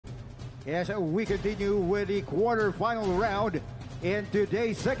As we continue with the quarterfinal round in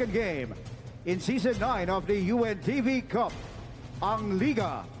today's second game in Season 9 of the UNTV Cup, ang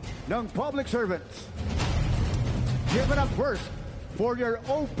Liga ng Public Servants. Give it up first for your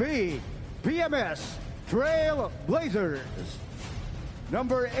OP-PMS Trailblazers.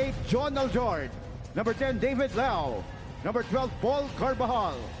 Number 8, John Aljard. Number 10, David Lau. Number 12, Paul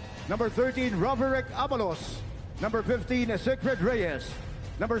Carbajal. Number 13, Roderick Abalos. Number 15, Sigfrid Reyes.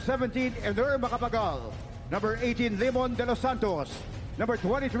 Number 17, Eder Macapagal. Number 18, Limon de los Santos. Number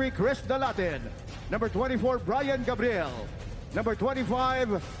 23, Chris Dalatin. Number 24, Brian Gabriel. Number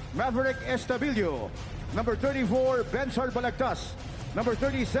 25, Maverick Estabilio. Number 34, Bensar Balagtas. Number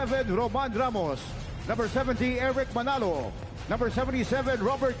 37, Roman Ramos. Number 70, Eric Manalo. Number 77,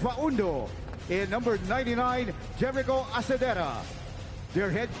 Robert Faundo. And number 99, Jericho Acedera. Their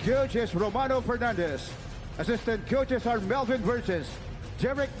head coach is Romano Fernandez. Assistant coaches are Melvin Verges,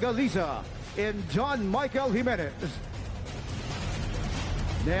 Jerick Galiza, and John Michael Jimenez.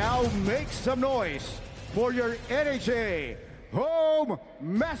 Now make some noise for your NHA Home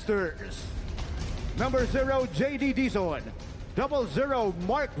Masters. Number 0, J.D. Dizon. 00,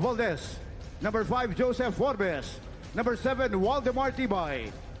 Mark Valdez. Number 5, Joseph Forbes. Number 7, Waldemar Tibay.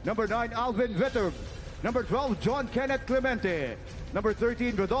 Number 9, Alvin Vetug. Number 12, John Kenneth Clemente. Number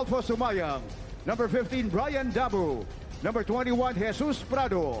 13, Rodolfo Sumayang. Number 15, Brian Dabu. Number 21, Jesus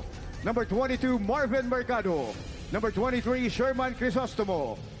Prado. Number 22, Marvin Mercado. Number 23, Sherman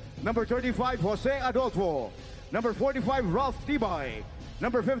Crisostomo. Number 35, Jose Adolfo. Number 45, Ralph Tibay.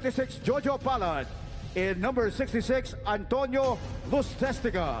 Number 56, Jojo Palad. And number 66, Antonio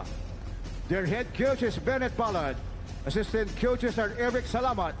Lustestiga. Their head coach is Bennett Palad. Assistant coaches are Eric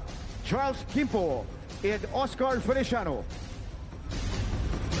Salamat, Charles Kimpo, and Oscar Feliciano.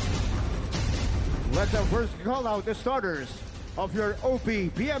 Let's first call out the starters of your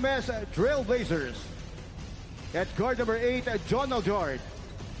OP-PMS Trailblazers. At guard number 8, John Aljard.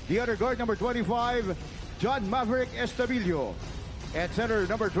 The other guard number 25, John Maverick Estabilio. At center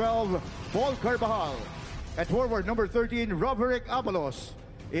number 12, Paul Carbajal. At forward number 13, Roderick Abalos.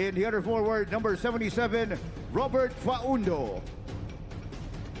 In the other forward number 77, Robert Faundo.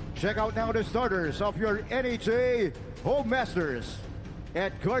 Check out now the starters of your NHA Home Masters.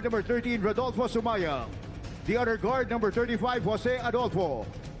 At guard number 13, Rodolfo Sumaya. The other guard number 35, Jose Adolfo.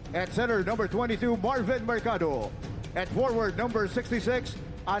 At center number 22, Marvin Mercado. At forward number 66,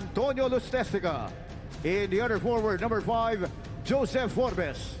 Antonio Lustestiga. In the other forward number 5, Joseph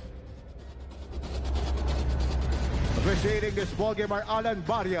Forbes. Officiating this ballgame are Alan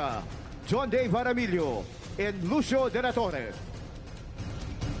Baria, John Day Varamillo, and Lucio De La Torre.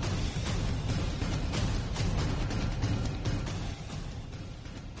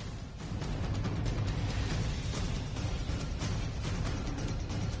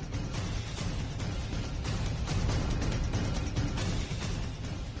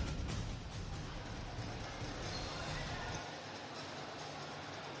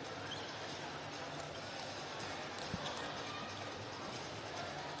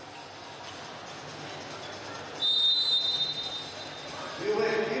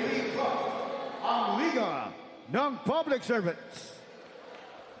 UNTV Cup, ang Liga ng Public Servants.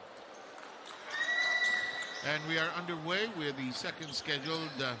 And we are underway with the second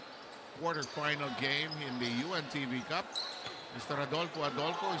scheduled quarterfinal game in the UNTV Cup. Mr. Adolfo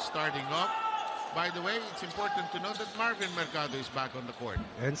is starting off. By the way, it's important to note that Marvin Mercado is back on the court.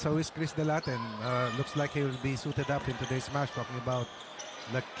 And so is Chris Delaten. Looks like he will be suited up in today's match, talking about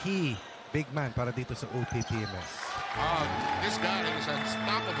the key big man para dito sa OP-PMS. This guy is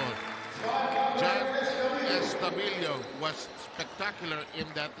unstoppable. John Estabilio was spectacular in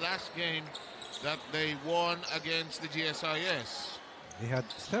that last game that they won against the GSIS. He had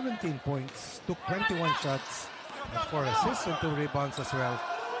 17 points, took 21 shots, and 4 assists and 2 rebounds as well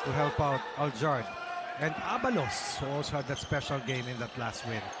to help out Aljard. And Abalos, who also had that special game in that last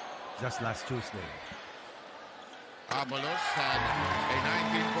win just last Tuesday. Abalos had a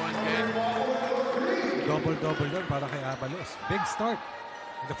 19-point game. Double-double yun para kay Abalos. Big start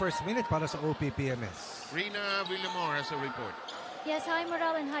in the first minute para sa OP-PMS. Rina Villamor has a report. Yes, high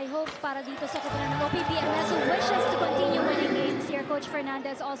morale and high hopes para dito sa kupunan ng OP-PMS who wishes to continue winning games here. Coach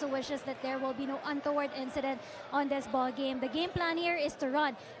Fernandez also wishes that there will be no untoward incident on this ball game. The game plan here is to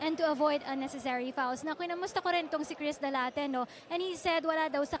run and to avoid unnecessary fouls. Na kinamusta ko rin itong si Chris Dalaten, no? And he said wala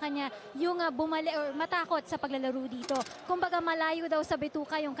daw sa kanya yung matakot sa paglalaro dito. Kumbaga malayo daw sa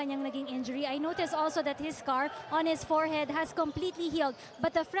bituka yung kanyang naging injury. I noticed also that his scar on his forehead has completely healed,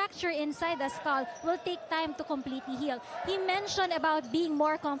 but the fracture inside the skull will take time to completely heal. He mentioned learn about being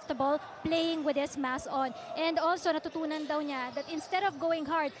more comfortable playing with his mask on. And also, natutunan daw niya that instead of going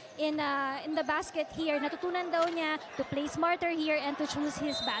hard in the basket here, natutunan daw niya to play smarter here and to choose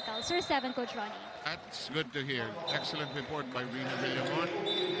his battle. Sir 7, Coach Ronnie. That's good to hear. Excellent report by Rina Villamon.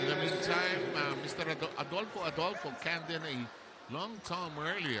 In the meantime, Mr. Adolfo canned in a long time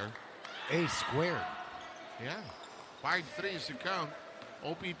earlier. A squared. Yeah. 5-3 is the count.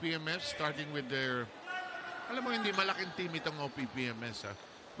 OP-PMS starting with their... Alam mo, hindi malaking team itong OP-PMS, ha?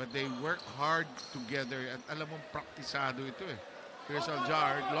 But they work hard together. At alam mo, praktisado ito eh. Here's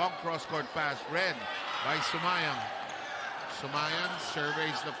Aljard. Long cross-court pass. Red by Sumayang. Sumayang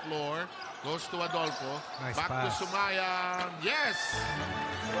surveys the floor. Goes to Adolfo. Nice Back pass. to Sumayang. Yes!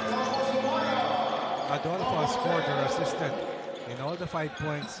 Adolfo has scored or assisted in all the 5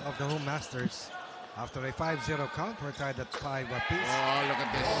 points of the Home Masters. After a 5-0 count, we're tied at 5 apiece. Oh, look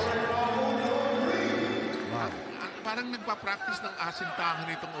at this. Wow. Parang nagpa-practice ng asintahan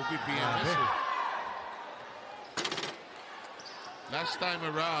itong OP-PMS. Last time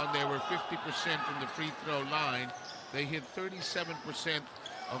around, they were 50% from the free throw line. They hit 37%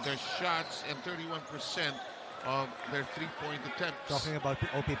 of their shots and 31% of their three-point attempts. Talking about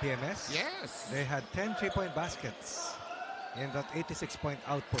OP-PMS? Yes. They had 10 3-point baskets in that 86-point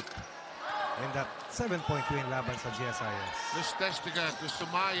output. In that 7-point win laban sa GSIS. Lustestica to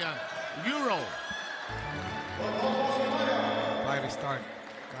Sumaya. Euro. Fiery start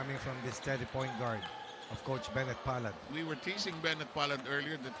coming from the steady point guard of Coach Bennett Palad. We were teasing Bennett Palad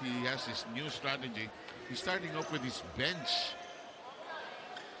earlier that he has this new strategy. He's starting off with his bench.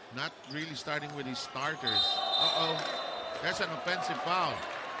 Not really starting with his starters. Uh-oh. That's an offensive foul.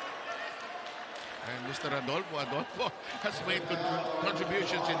 And Mr. Adolfo has made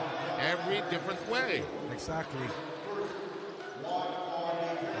contributions in every different way. Exactly.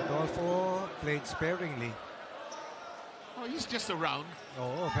 Adolfo played sparingly. Oh, he's just around.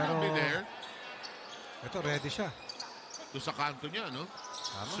 Oo, He'll pero be there. ito ready siya. Doon sa kanto niya, no?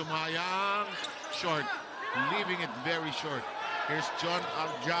 Tama. Sumayang short. Leaving it very short. Here's John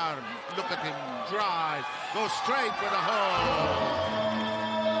Aljard. Look at him drive. Go straight for the hole.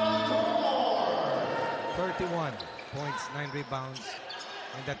 31 points, 9 rebounds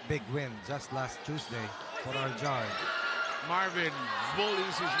in that big win just last Tuesday for Aljard. Marvin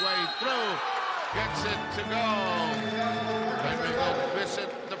bullies his way through. Gets it to go. And we go visit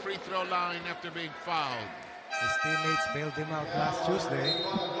the free throw line after being fouled. His teammates bailed him out last Tuesday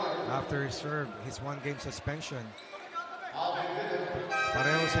after he served his 1-game suspension.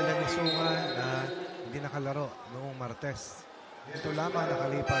 Pareho sila ni Sunga na hindi nakalaro noong Martes. Ito lamang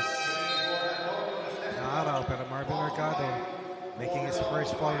nakalipas na araw, pero Marvin Mercado making his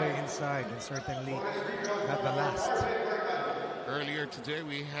first foray inside and certainly not the last. Earlier today,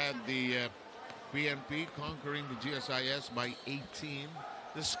 we had the PNP conquering the GSIS by 18.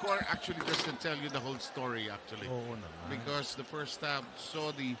 The score actually doesn't tell you the whole story, actually. Oo naman. Because the first half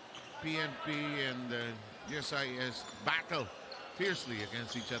saw the PNP and the GSIS battle fiercely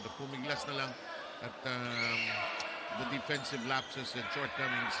against each other. Pumiglas na lang at the defensive lapses and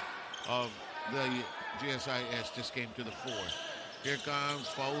shortcomings of the GSIS just came to the fore. Here comes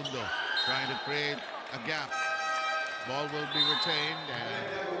Faundo trying to create a gap. Ball will be retained and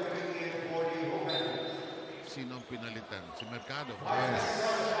sinong pinalitan? Si Mercado. Yes.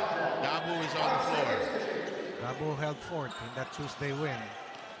 Dabu is on the floor. Dabu held forth in that Tuesday win.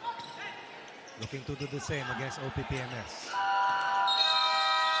 Looking to do the same against OP-PMS.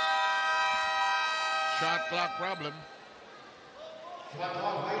 Shot clock problem.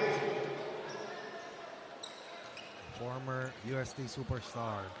 Former UST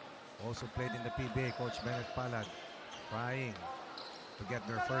superstar, also played in the PBA, Coach Bennett Palad, trying to get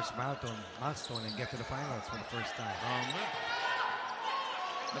their first milestone and get to the finals for the first time.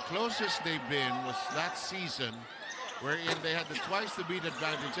 The closest they've been was that season, wherein they had the twice to beat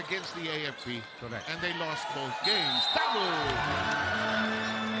advantage against the AFP. Correct. And they lost both games. Dabu!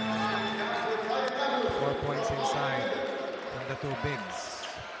 4 points inside from the two bigs.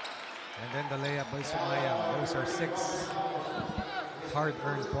 And then the layup by Sumaya. Those are 6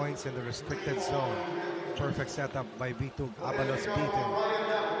 hard-earned points in the restricted zone. Perfect setup by Vitug. Abalos beaten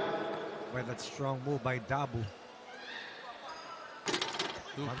by that strong move by Dabu.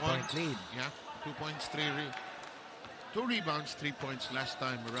 2 1 point points. lead. Yeah, 2 points, 2 rebounds, 3 points last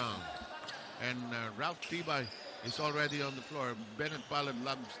time around. And Ralph Tibay is already on the floor. Bennett Palad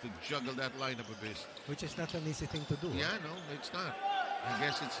loves to juggle that lineup a bit. Which is not an easy thing to do. Yeah, no, it's not. I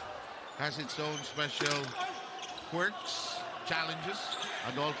guess it has its own special quirks, challenges.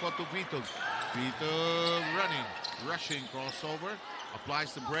 Adolfo to Vitug. Vitug running, rushing, crossover,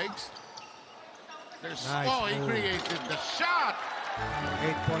 applies the brakes. There's, Nice he move. created the shot.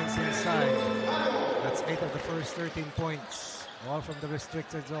 8 points inside. That's 8 of the first 13 points. All from the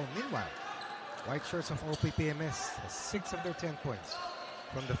restricted zone. Meanwhile, white shirts of OP-PMS, 6 of their 10 points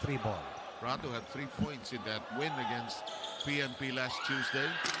from the 3 ball. Prado had 3 points in that win against PNP last Tuesday.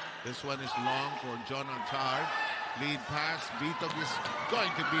 This one is long for John Altard. Lead pass. Bitog is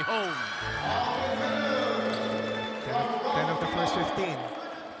going to be home. 10 of the first 15.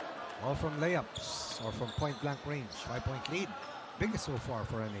 All from layups or from point-blank range. 5-point lead. Biggest so far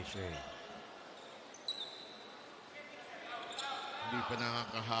for NHA. Hindi pa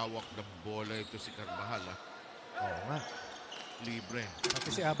nakakahawak ng bola ito si Carvajal. Oo nga. Libre.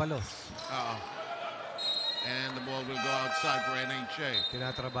 Pati si Abalos. And the ball will go outside for NHA.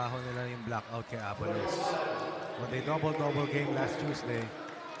 Tinatrabaho nila yung blackout kay Abalos. When they double-double game last Tuesday,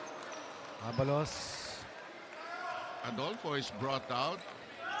 Abalos. Adolfo is brought out.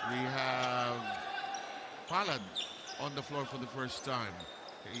 We have Palad on the floor for the first time.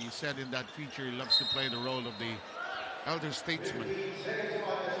 He said in that feature he loves to play the role of the elder statesman.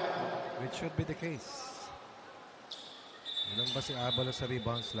 It should be the case. Ilan ba si Abalos sa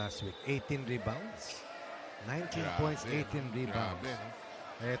rebounds last week? 18 rebounds. 19 points, 18 rebounds.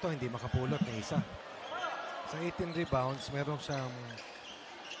 Ito, hindi makapulot ng isa. Sa 18 rebounds, meron siyang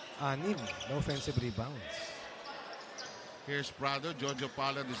 6 na offensive rebounds. Here's Prado. Jojo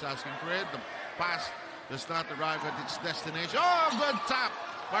Palad is asking for it. The pass does not arrive at its destination. Oh, good tap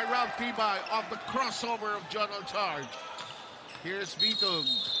by Ralph Tibay off the crossover of John Altard. Here's Bitog.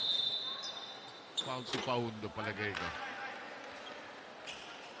 Foul si Paundo, palagay ko.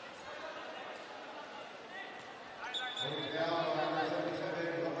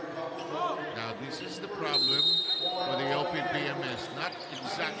 Now, this is the problem for the OP-PMS. Not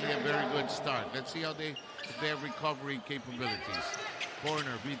exactly a very good start. Let's see how if they have recovery capabilities.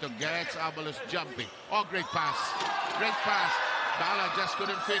 Corner, Vito gets Abalos jumping. Oh, great pass. Great pass. Bala just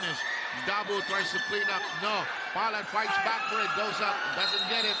couldn't finish. Dabu tries to clean up. No. Palad fights back for it. Goes up. Doesn't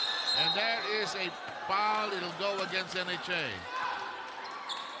get it. And there is a foul. It'll go against NHA.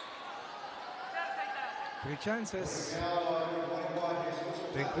 3 chances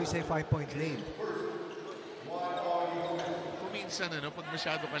to increase a 5-point lead. Kuminsan, pag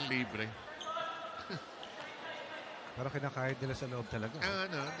masyado kang libre. Pero kinakahit nila sa loob talaga.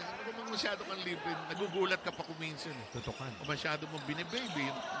 Pag masyado kang libre, nagugulat ka pa kuminsan. Tutukan. O masyado mong binibaby,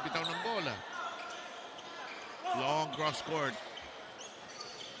 yung bitaw ng bola. Long cross court.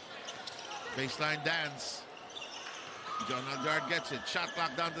 Baseline dance. John Altard gets it. Shot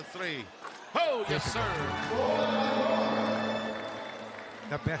clock down to 3. Oh, yes, sir.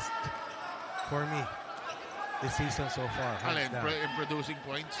 The best for me this season so far. In producing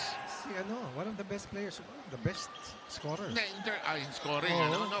points. Si one of the best players, the best scorer. In scoring,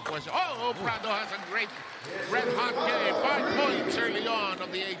 no question. Prado has a great red-hot game. 5 points early on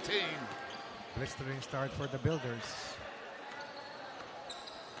of the 18. Blistering start for the Builders.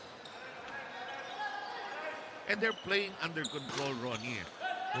 And they're playing under control, Ronnie.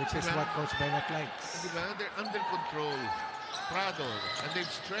 Which is what Coach Bennett likes. They're under control. Prado, and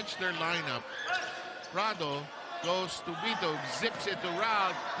they've stretched their lineup. Prado goes to Vito, zips it to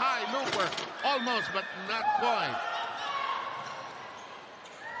Ralph. High looper, almost, but not quite.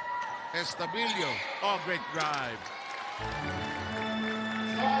 Estabilio, great drive.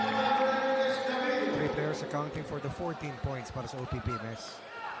 3 players accounting for the 14 points para sa OP-PMS.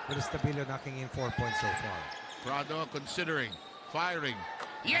 With Estabilio knocking in 4 points so far. Prado considering, firing.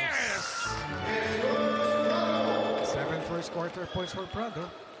 Yes! 7 first quarter points for Prado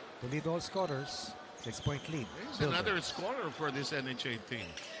to lead all scorers. 6-point lead. There's another scorer for this NHA team.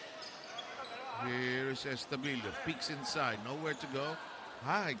 Here's Estabilio. Peeks inside. Nowhere to go.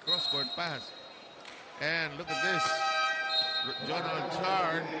 High cross-court pass. And look at this. John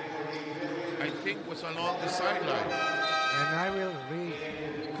Altard, I think, was along the sideline. And I will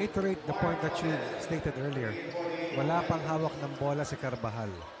reiterate the point that you stated earlier. Wala pang hawak ng bola si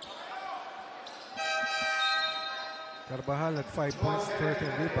Carvajal. Carvajal had 5 points, 13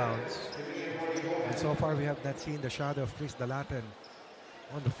 rebounds. And so far, we have not seen the shadow of Chris Dalaten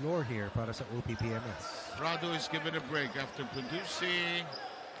on the floor here para sa OP-PMS. Prado is given a break after producing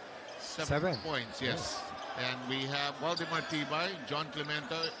 7 points. Yes. And we have Waldemar Tibay, John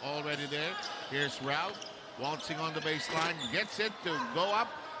Clemente already there. Here's Ralph waltzing on the baseline, gets it to go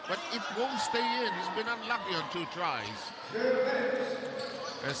up, but it won't stay in. He's been unlucky on 2 tries.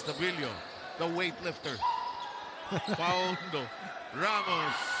 Estabilio, the weightlifter. Paundo,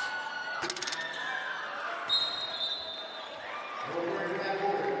 Ramos.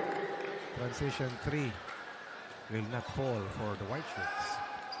 Transition 3 will not fall for the White Shirts.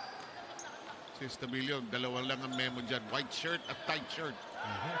 Si Stabilio, dalawa lang ang memo dyan. White shirt at tight shirt.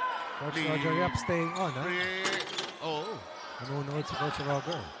 Coach Roger Yap staying on, ha? Oo. Nanunood si Coach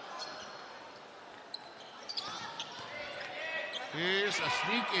Roger. Here's a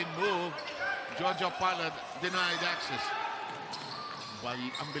sneak-in move. Jojo Palad denied access.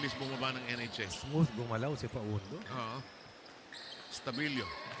 Ang bilis bumaba ng NHA. Smooth gumalaw si Paundo. Stabilio.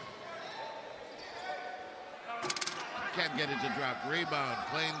 Can't get it to drop. Rebound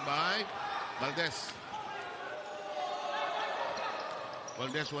playing by Valdez.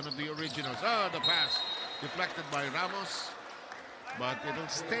 Valdez, one of the originals. The pass deflected by Ramos. But it'll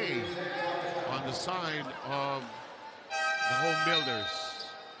stay on the side of the home builders.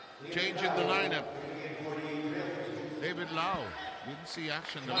 Changing the lineup. David Lau didn't see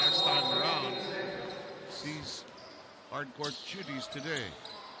action the last time around. Sees hardcore duties today.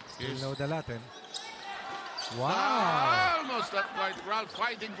 Still Dalaten. Wow! Almost not quite. Ralph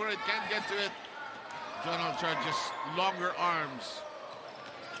fighting for it, can't get to it. John Alchard just longer arms.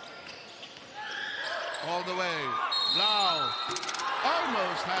 All the way. Lau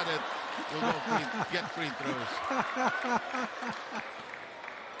almost had it. Will go get free throws.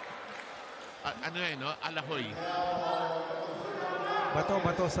 Ano no? Alahoy.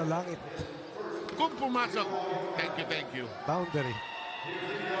 Bato-bato sa langit. Kung pumasok. Thank you. Boundary.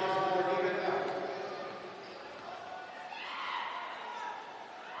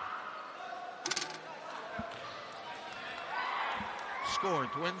 Score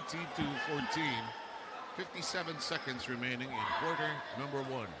 20-14. 57 seconds remaining in quarter number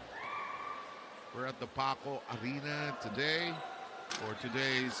 1. We're at the Paco Arena today for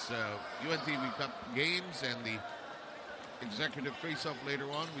today's UNTV Cup games and the executive face-off later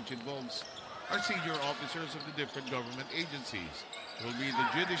on, which involves our senior officers of the different government agencies. It will be the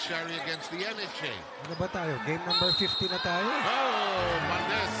judiciary against the NHA. Ano ba tayo? Game number 50 na tayo?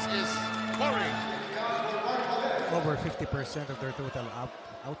 Valdez is scoring. Over 50% of their total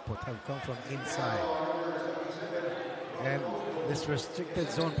output have come from inside. And this restricted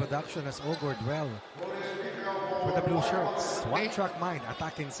zone production has augured well for the blue shirts. One-track mind,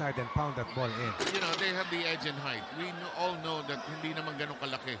 attack inside and pound that ball in. You know, they have the edge in height. We all know that hindi naman ganun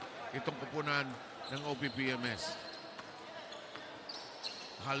kalaki itong kupunan ng OP-PMS.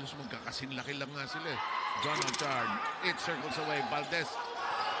 Halos magkakasinlaki lang nga sila. John Alchard, it circles away. Valdez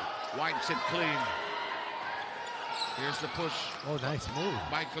wipes it clean. Here's the push. Oh, nice move.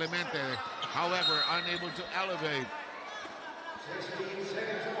 By Clemente. However, unable to elevate.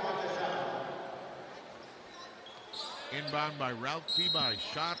 Inbound by Ralph Tibay.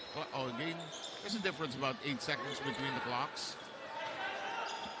 Shot. Again, there's a difference about 8 seconds between the clocks.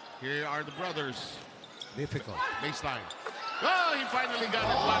 Here are the brothers. Difficult. Baseline. Oh, he finally got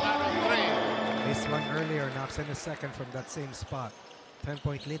it. 1 out of 3. Missed one earlier. Knocks in a second from that same spot.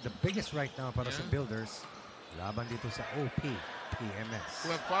 10-point lead. The biggest right now para sa Builders. Laban dito sa OP-PMS.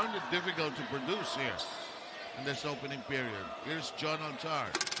 Who have found it difficult to produce here in this opening period. Here's John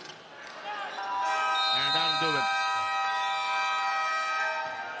Alchard. And that'll do it.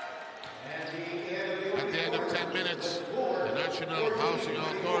 At the end of 10 minutes, the National Housing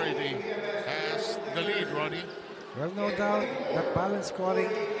Authority has the lead, Ronnie. Well, no doubt that balance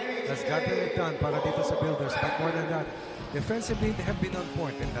scoring has gotten it done para dito sa Builders. But more than that, defensively, they have been on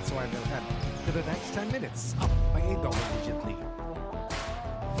point, and that's why they'll head to the next 10 minutes up by a double-digit lead.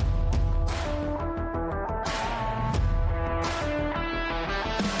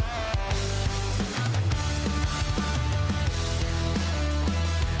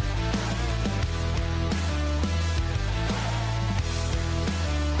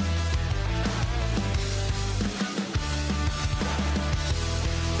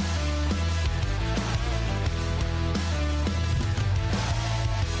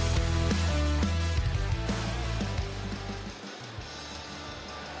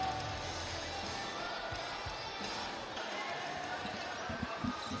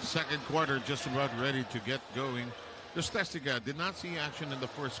 Second quarter just about ready to get going. Justestica did not see action in the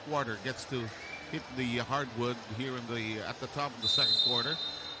first quarter. Gets to hit the hardwood here at the top of the second quarter.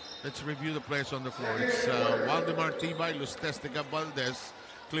 Let's review the players on the floor. It's Waldemar Tibay, Justestica Valdez,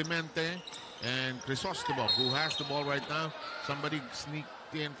 Clemente, and Crisostomo, who has the ball right now. Somebody sneaked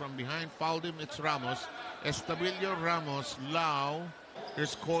in from behind, fouled him. It's Ramos. Estabilio, Ramos, Lau.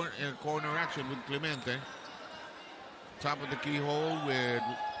 Here's corner action with Clemente. Top of the keyhole with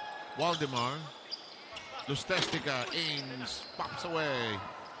Waldemar. Justestica aims, pops away.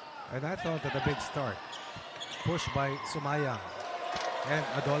 And I thought that a big start. Push by Sumayang and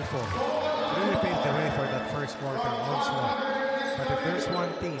Adolfo really paved the way for that first quarter onslaught. But if there's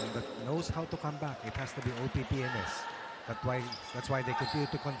one team that knows how to come back, it has to be OP-PMS. That's why they continue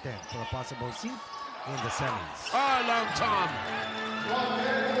to contend for a possible seat in the semis. Oh, long Tom.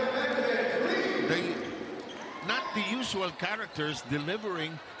 Not the usual characters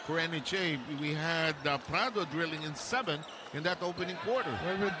delivering for NHA. We had Prado drilling in 7 in that opening quarter.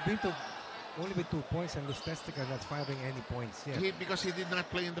 Well, only with 2 points, and Lustestica not firing any points yet. Because he did not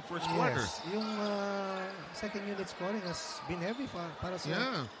play in the first quarter. Yung second unit scoring has been heavy para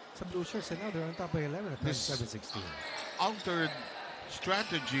sa Blue Shirts, and now they're on top of 11 at 27-16. Altered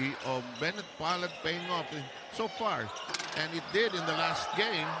strategy of Bennett Pilot paying off so far, and it did in the last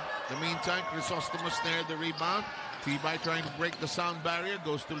game. In the meantime, Chrysostomos there, the rebound. T-By trying to break the sound barrier,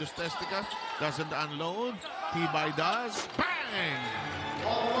 goes to Lustestica, doesn't unload. T-By does. Bang!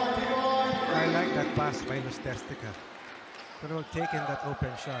 I like that pass by Lustestica. Pero taking that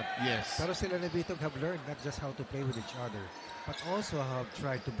open shot. Yes. Pero sila ni Bitog have learned not just how to play with each other, but also have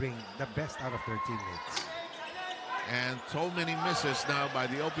tried to bring the best out of their teammates. And so many misses now by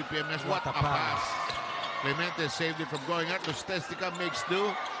the OP-PMS. What a pass. Clemente saved it from going out. Lustestica makes do.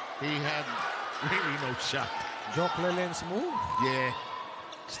 He had really no shot. Joke Lelen's move. Yeah.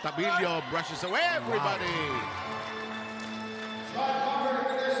 Stabilio brushes away everybody.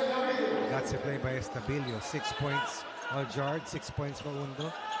 That's a play by Estabilio. 6 points Aljard, 6 points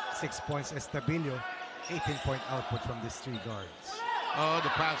Maundo, 6 points Estabilio, 18-point output from these 3 guards. Oh, the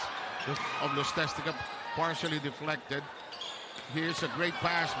pass of Lustestica partially deflected. Here's a great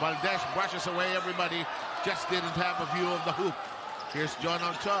pass. Valdez brushes away everybody. Just didn't have a view of the hoop. Here's John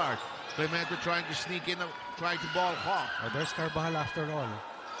Aljard. Clemente trying to sneak in, trying to ball hawk. Oh, there's Carvajal after all.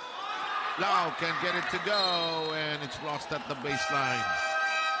 Lau can get it to go, and it's lost at the baseline.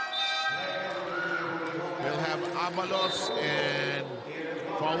 We'll have Abalos and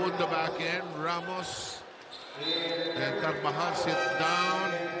Faundo back in. Ramos and Carvajal sit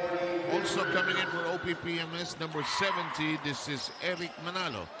down. Also coming in for OP-PMS, number 70, this is Eric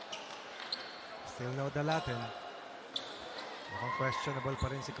Manalo. Still no Dalaten. Mukhang questionable pa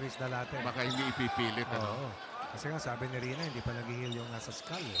rin si Chris Dalaten. Baka hindi ipipilit. Oo. Kasi nga sabi ni Rina, hindi pa nag-heal yung nasa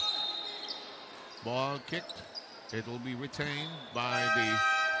skull. Ball kicked. It will be retained by the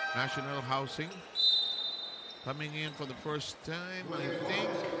National Housing. Coming in for the first time, I think.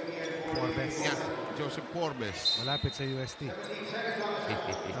 Forbes. Yeah, Joseph Forbes. Malapit sa UST.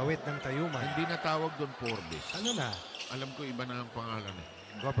 Awit ng Tayuman. Hindi na tawag doon Forbes. Ano na? Alam ko iba na ang pangalan eh.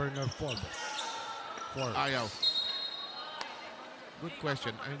 Governor Forbes. Ayaw. Good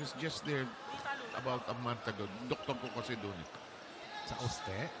question. I was just there about a month ago. Doktor ko kasi doon eh. Sa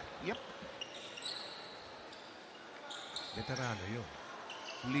Oste? Yep. Veterano yun.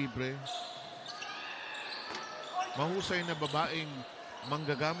 Libre. Mahusay na babaeng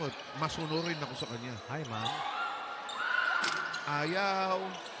manggagamot. Masunurin ako sa kanya. Hi, ma'am. Ayaw.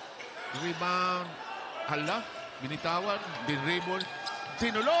 Rebound. Hala. Binitawan. Binribol.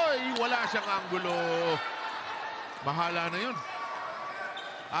 Tinuloy. Wala siyang anggulo. Bahala na yun.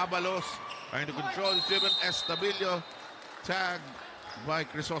 Abalos. Trying to control. Steven Estabilio. Tag by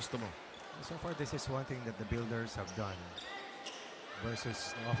Crisostomo. So far, this is one thing that the builders have done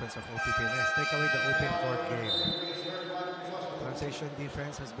versus the offense of OP-PMS. Take away the open court game. Transition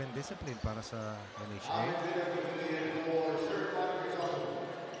defense has been disciplined para sa NHA.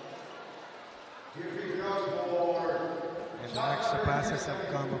 And the extra passes have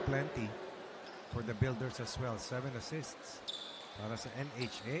come aplenty for the builders as well. 7 assists para sa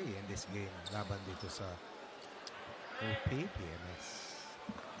NHA in this game. Laban dito sa OP-PMS.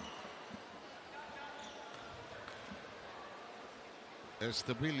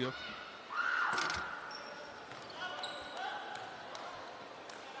 Estabilio.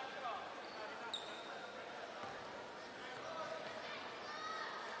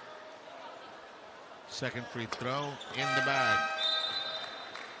 Second free throw in the bag.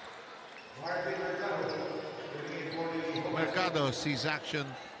 Mercado sees action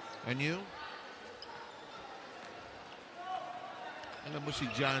anew. Alam mo si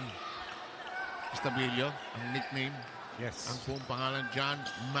John Estabilio, ang nickname. Yes. Ang buong pangalan, John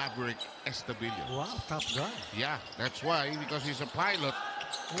Maverick Estabilio. Wow, top guy. Yeah, that's why, because he's a pilot.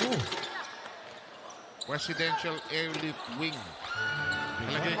 Ooh. Presidential Airlift Wing.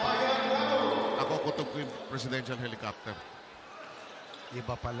 Talaga, ako kutob ko yung presidential helicopter.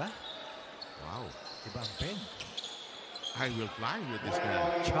 Iba pala. Wow. Iba ang pen. I will fly with this guy.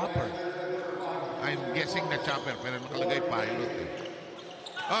 Chopper. I'm guessing na chopper, pero nakalagay pilot.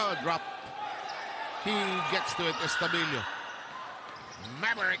 Oh, drop. He gets to it, Estabilio.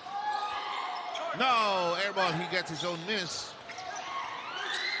 Maverick. No, air ball. He gets his own miss.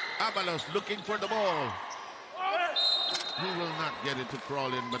 Abalos looking for the ball. He will not get it to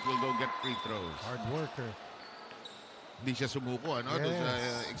crawl in, but will go get free throws. Hard worker. Hindi siya sumuko, ano? Doon sa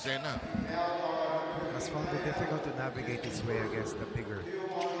eksena. Has found it difficult to navigate his way against the bigger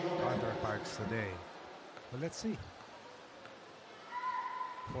counterparts today. But let's see.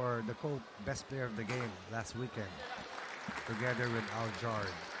 For the best player of the game last weekend, together with Aljard.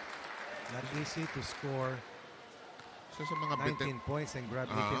 Not easy to score Isa sa mga 19 points and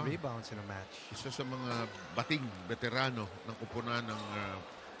grab 18 rebounds in a match. Isa sa mga bating veterano ng kupunan ng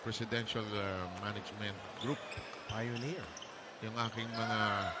Presidential Management Group. Pioneer. Yung aking mga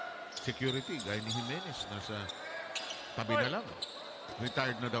security, gaya ni Jimenez, nasa tabi na lang.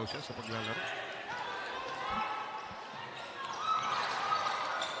 Retired na daw siya sa paglalaro.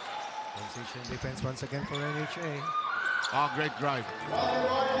 Transition defense once again for NHA. Great drive.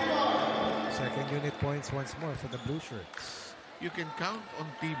 Second unit points once more for the blue shirts. You can count on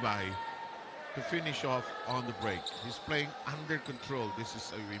Tibay to finish off on the break. He's playing under control. This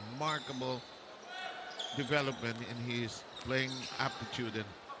is a remarkable development in his playing aptitude and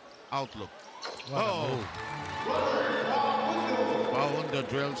outlook. What a move. Paundo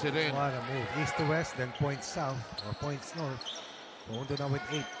drills it in. What a move. East to west, then points south or points north. Paundo now with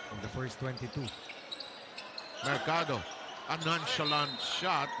 8 of the first 22. Mercado. A nonchalant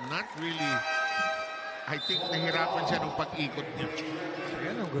shot. Not really. I think nahirapan siya nung pag-ikot niya.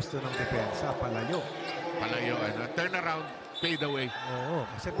 Yan ang gusto ng depensa. Palayo. Palayo. Turn around. Fade away. Oo,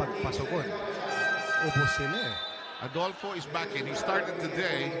 kasi pag pasokon, ubos sila eh. Adolfo is back in. He started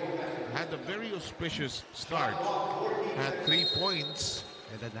today. Had a very auspicious start. Had 3 points.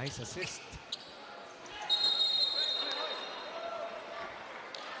 And a nice assist.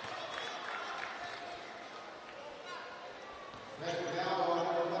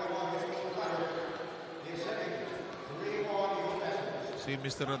 See,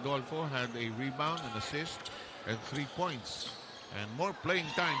 Mr. Adolfo had a rebound, an assist, and 3 points. And more playing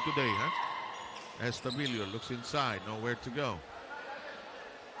time today, huh? Estabilio looks inside, nowhere to go.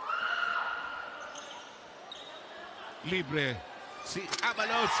 Libre. See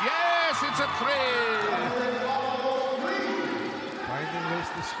Abalos. Yes, it's a 3. Finding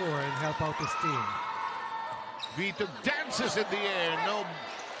ways to score and help out his team. Vito dances in the air. No,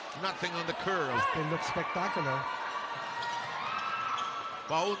 nothing on the curl. It looks spectacular.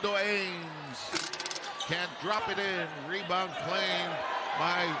 Paundo aims. Can't drop it in. Rebound claimed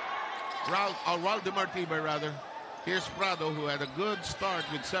by Waldemar Tibay, rather. Here's Prado, who had a good start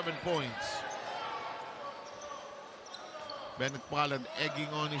with 7 points. Bennett Pollard egging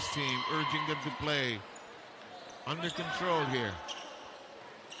on his team, urging them to play. Under control here.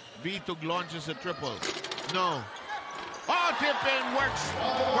 Vitug launches a triple. No. Oh, tip in works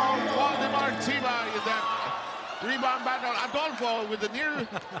from Waldemar Tibay in that rebound battle. Adolfo with the near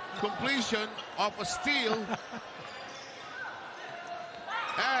completion of a steal.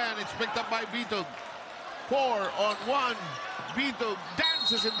 And it's picked up by Vitug. 4-on-1. Vitug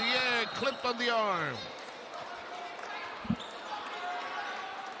dances in the air, clipped on the arm.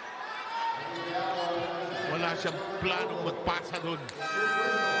 Wala siyang planong magpasa dun.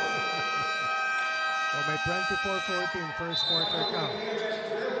 Well, may 24-14 first quarter count.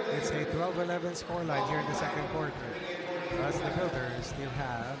 It's a 12-11 scoreline here in the second quarter. As the Builders still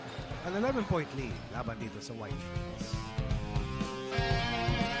have an 11-point lead laban dito sa White Shirts.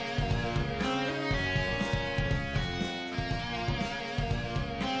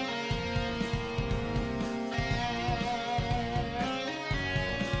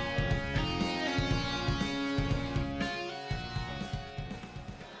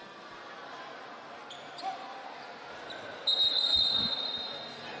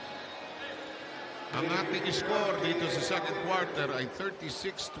 Ang ating score dito sa second quarter ay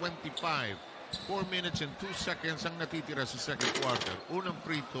 36-25. 4 minutes and 2 seconds ang natitira sa second quarter. Unang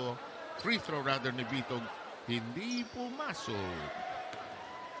free throw ni Vitog, hindi pumasok.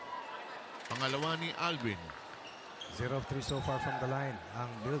 Pangalawa ni Alvin. 0 of 3 so far from the line. Ang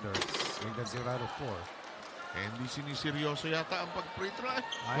Builders with the 0 out of 4. Hindi siniseryoso yata ang pag-free throw.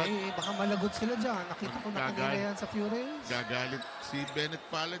 Ay, baka malagot sila dyan. Nakita ko na kanila yan sa Furies. Gagalit si Bennett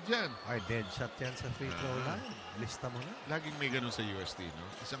Pala dyan. Ay, dead shot yan sa free throw line. Lista mo na. Laging may ganun sa UST, no?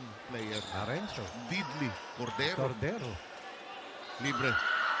 Isang player. Arencio. Didley. Cordero. Libre.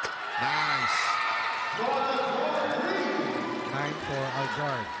 Nice. 9 for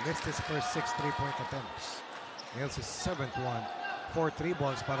Aljard. Missed his first 6 3-point attempts. Nails his 7th one. 4 3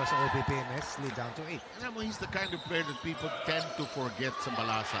 balls para sa OP-PMS. Lead down to 8. Alam mo, he's the kind of player that people tend to forget sa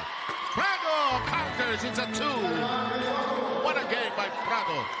Balasa. Prado counters. It's a 2. What a game by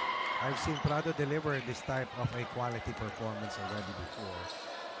Prado. I've seen Prado deliver this type of a quality performance already before.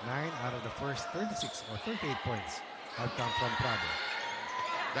 9 out of the first 36 or 38 points have come from Prado.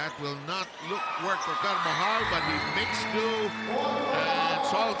 That will not work for Carvajal, but he makes do and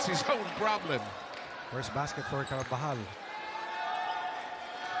solves his own problem. First basket for Carvajal.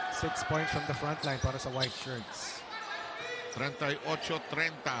 6 points from the front line para sa white shirts. 38-30.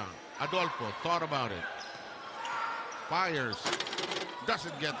 Adolfo thought about it. Fires.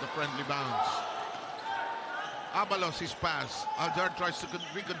 Doesn't get the friendly bounce. Abalos his pass. Aljard tries to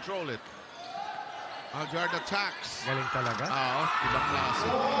recontrol it. Aljard attacks. Galing talaga. Oo, ibang klase.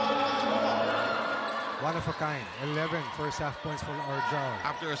 One of a kind. 11 first half points for Aljard.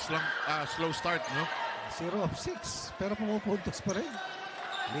 After a slow start, no? 0 of 6. Pero pumupuntos pa rin.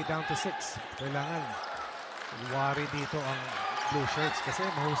 Lead down to 6. Kailangan worry dito ang blue shirts kasi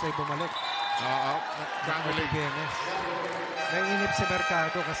mahusay bumalik. Oo. OP-PMS. Naiinip si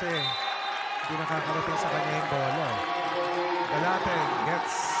Mercado kasi hindi nakakarating sa kanya yung bola. Galaten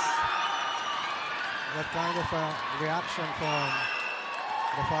gets that kind of a reaction from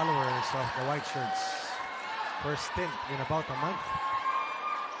the followers of the white shirts. First stint in about a month.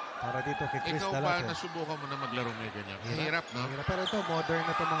 Para dito kay Chris Ikaw Galaten. ba nasubukan mo na maglaro may ganyan? Hirap, no? Hirap. Pero ito, modern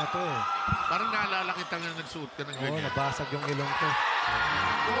na ito mga to eh. Parang naalala kita nga nagsuot ka ng Oo, ganyan. nabasag yung ilong to.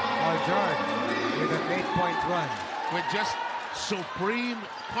 Aljard with an 8-point run. With just supreme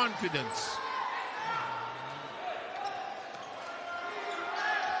confidence.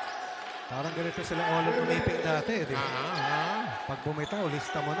 Parang ganito silang all umiping dati. Di ba? Pag bumitaw,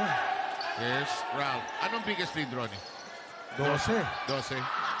 lista mo na. Yes, Ralph. Anong biggest lead, Ronnie? 12. 12.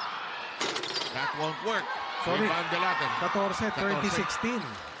 That won't work. Sorry. Rebound Galaten. 14, 2016.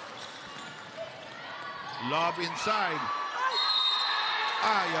 Lob inside.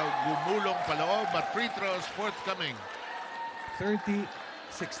 Ayaw gumulong paloob, but free throws forthcoming.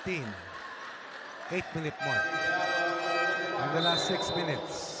 30-16. 8-minute mark. In the last 6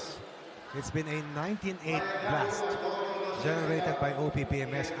 minutes, it's been a 19-8 blast generated by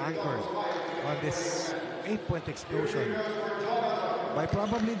OP-PMS, anchored on this 8-point explosion by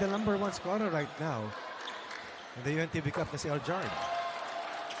probably the #1 scorer right now in the UNTV Cup na si Aljard.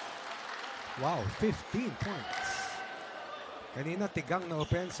 Wow, 15 points. Kanina tigang na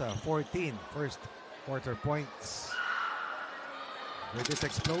opensa, 14 first quarter points. With this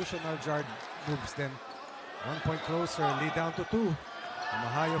explosion, Aljard moves them 1 point closer, lead down to 2. A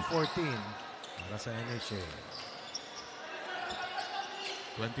high of 14 para sa NHA.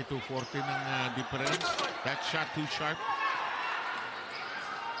 22-14 ang difference. That shot too sharp.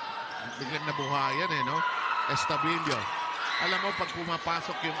 Biglang nabuhayan eh, no? Estabilio. Alam mo, pag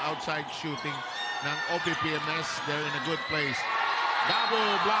pumapasok yung outside shooting ng OP-PMS, they're in a good place.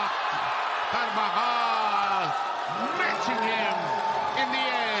 Double block. Carvajal matching him in the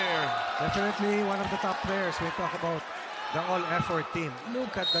air. Definitely one of the top players. We talk about the all-effort team.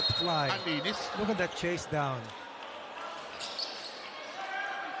 Look at that fly. Alinis. Look at that chase down.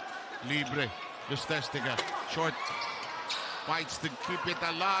 Libre. Justestica. Short. Fights to keep it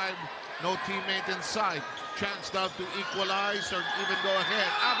alive. No teammate in sight. Chance now to equalize or even go ahead.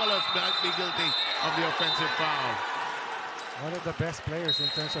 Avalos might be guilty of the offensive foul. One of the best players in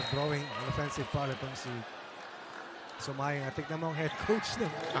terms of drawing an offensive foul itong si Sumayang. At tignan mo ang head coach din.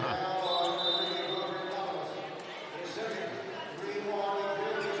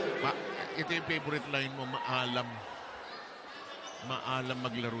 Ito yung favorite line mo, maalam. Maalam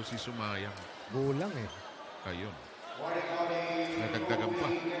maglaro si Sumayang. Gulang eh. Ayun. Nadagdagan pa.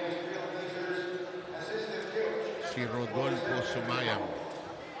 Si Rodolfo Sumayang.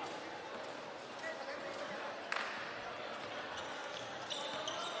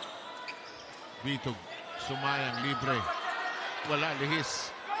 Bitog. Sumayang libre. Wala,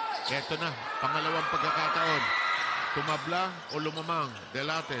 lihis. Eto na, pangalawang pagkakataon. Tumabla o lumamang.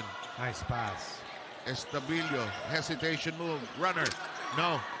 Delaten. Nice pass. Estabilio. Hesitation move. Runner.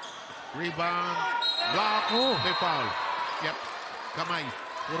 No. Rebound. Block. Oh. May foul. Yep. Kamay.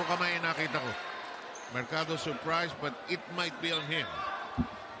 Puro kamay yung nakita ko. Mercado surprised, but it might be on him.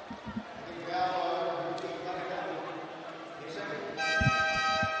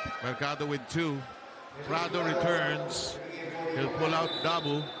 Mercado with 2. Prado returns. He'll pull out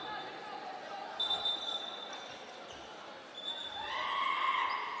double.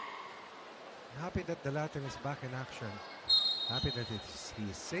 Happy that the Latin is back in action. Happy that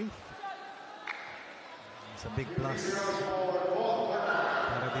he's safe. It's a big plus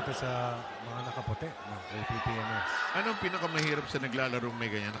para dito sa mga nakaputi ng OP-PMS. Anong pinakamahirap sa naglalarong may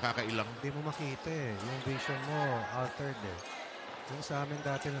ganyan? Nakakailang? Hindi mo makita eh. Yung vision mo, altered eh. Yung sa amin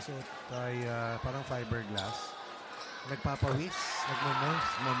dati na suot ay parang fiberglass. Nagpapawis,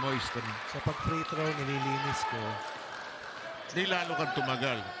 nagmamoist. Mamoist. So pag free throw, nililinis ko. Di lalo kang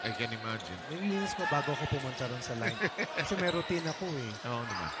tumagal. I can imagine. Nilinis ko bago ako pumunta ron sa line. Kasi may routine ako eh. Oo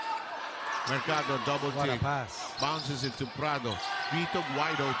naman. Mercado, double What a kick. pass. Bounces it to Prado. Vito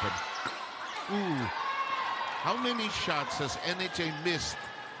wide open. Ooh. How many shots has NHA missed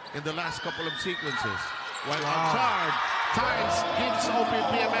in the last couple of sequences? While Alchard times gives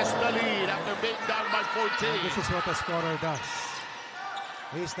OP-PMS the lead after being down by 14. And this is what a scorer does.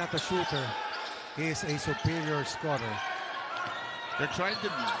 He's not a shooter. He is a superior scorer. They're trying to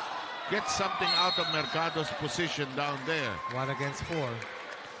get something out of Mercado's position down there. 1 against 4.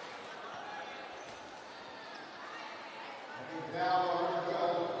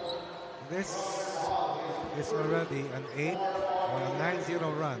 This is already an 8 or a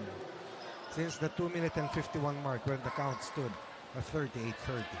 9-0 run since the 2-minute and 51 mark when the count stood at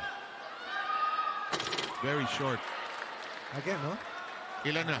 38-30. Very short. Again, no?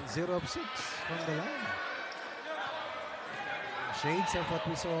 Ilan na? 0 of 6 from the line. Shades of what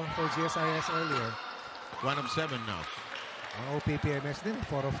we saw for GSIS earlier. 1 of 7 now. Ang OP-PMS din,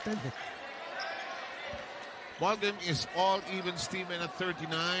 4 of 10. Ball game is all even Steven at 39.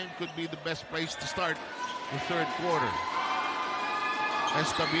 Could be the best place to start the third quarter.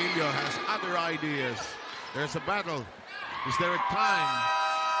 Estabilio has other ideas. There's a battle. Is there a time?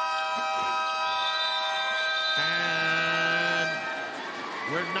 And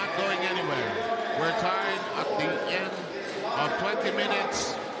we're not going anywhere. We're tied at the end of 20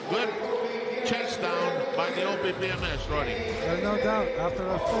 minutes. Good chase down by the OP-PMS, Ronnie. Well, no doubt, after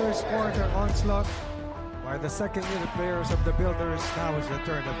a first quarter onslaught by the second unit players of the Builders, now is the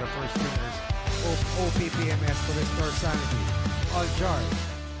turn of the first units of OP-PMS to restore sanity. Aljard,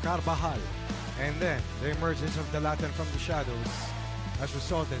 Carbajal, and then the emergence of the Latin from the shadows has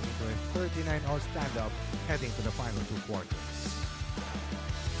resulted into a 39-all standoff heading to the final 2 quarters.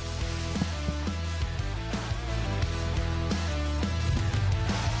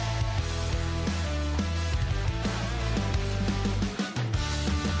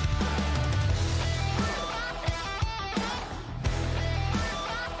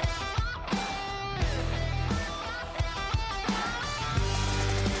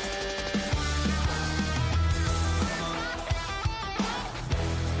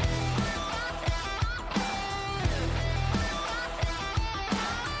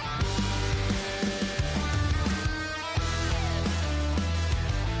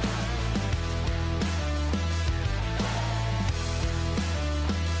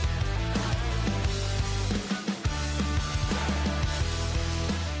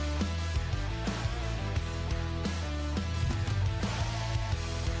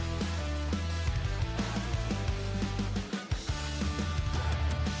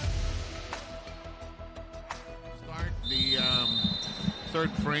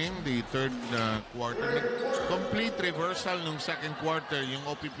 Third frame, the third quarter. Complete reversal nung second quarter, yung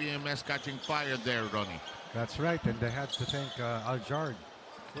OP-PMS catching fire there, Ronnie. That's right, and they had to thank Aljard,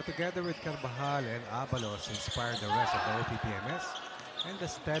 who together with Carbajal and Abalos inspired the rest of the OP-PMS, and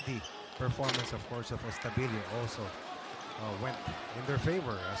the steady performance, of course, of Estabilio also went in their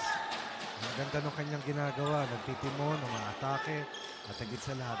favor as ang ganda ng kanyang ginagawa, nagtitimon ng mga atake at higit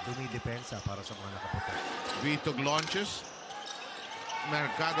sa lahat, dumidepensa para sa mga nakaputi. Vitog launches.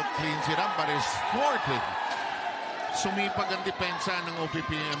 Mercado cleans it up but is thwarted. Sumipag ang depensa ng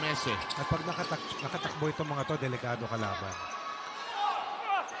OP-PMS eh. At pag nakatakbo itong mga to, delikado kalaban.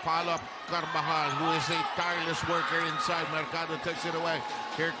 Follow-up Carbajal, who is a tireless worker inside. Mercado takes it away.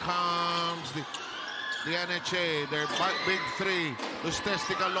 Here comes the NHA. Their big three.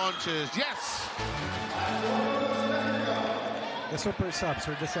 Lustestica launches. Yes! The super subs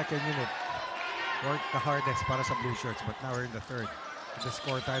for the second unit worked the hardest para sa Blue Shirts, but now we're in the third. The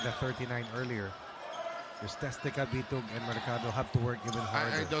score tied at 39 earlier. Lustestica, Bitug, and Mercado have to work even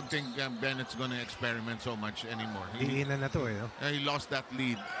harder. I don't think Bennett's going to experiment so much anymore. Diinan na to eh, no? He lost that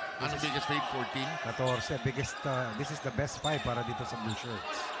lead. Ano biggest lead? 14? 14. Biggest, this is the best 5 para dito sa Blue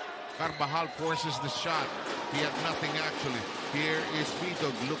Shirts. Carbajal forces the shot. He had nothing actually. Here is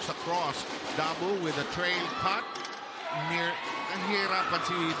Vitog. Looks across. Dabu with a trail cut. Nahihirapan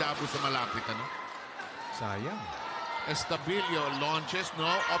si Dabu sa malapit. Ano? Sayang. Estabilio launches. No.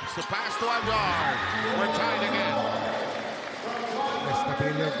 Ups the pass to Aljard. We're tied again.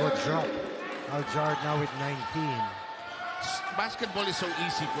 Estabilio, good drop. Aljard now with 19. Basketball is so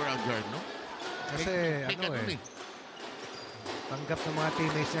easy for Aljard, no? Kasi ano eh. Tanggap ng mga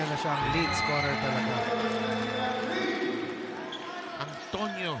teammates niya na siya ang lead scorer talaga.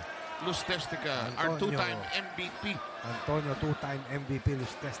 Antonio Lustestica, our two-time MVP. Antonio, two-time MVP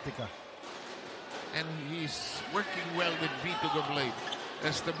Lustestica. And he's working well with Vitug of late.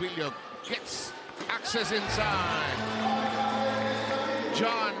 Estabilio gets access inside.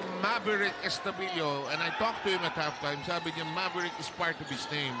 John Maverick Estabilio, and I talked to him at halftime. Sabi niya, Maverick is part of his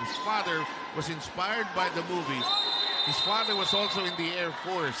name. His father was inspired by the movie. His father was also in the Air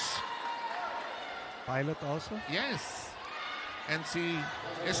Force. Pilot also? Yes. And si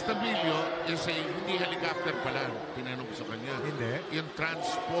Estabilio is a hindi helicopter pala. Tinanong ko sa kanya. Hindi. Yung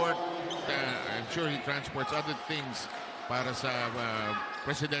transport, I'm sure he transports other things para sa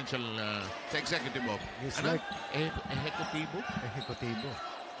presidential, sa executive office. He's ano? like Ejecutivo? Ejecutivo.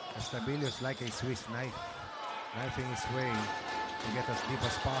 Estabilio is like a Swiss knife. Knifing his way to get as deep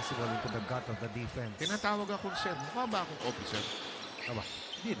as possible into the gut of the defense. Tinatawag akong sir. Mukha ba akong officer? Aba,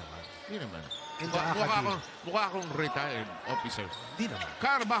 di naman. Di naman. Mukha akong retired officer. Di naman.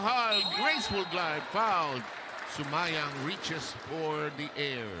 Carvajal, graceful glide, fouled. Sumayang reaches for the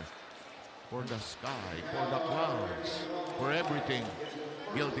air, for the sky, for the clouds, for everything.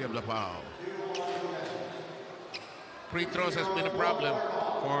 Guilty of the foul. Free throws has been a problem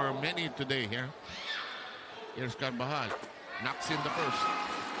for many today here. Here's Carvajal. Knocks in the first.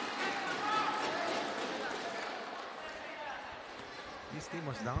 This team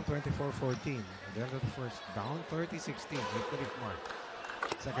was down 24-14. At the end of the first, down 30-16. Hit the mark.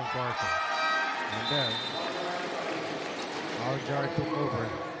 Second quarter. And then, Aljar took over.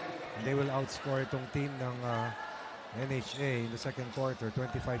 And they will outscore itong team ng NHA in the second quarter,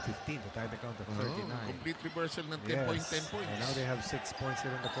 25-15 to tie the count at 39. Complete reversal ng 10 points. And now they have 6 points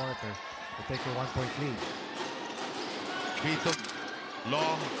here in the quarter to take a 1-point lead. Vito,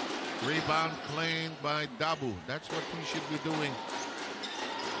 long rebound claimed by Dabu. That's what we should be doing.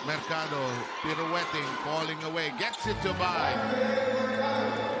 Mercado pirouetting, falling away, gets it to buy.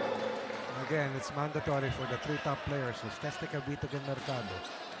 Again, it's mandatory for the three top players, Testica, Vito, and Mercado,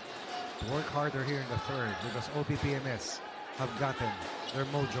 to work harder here in the third because OP-PMS have gotten their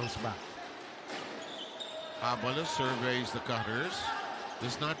mojos back. Abalos surveys the cutters.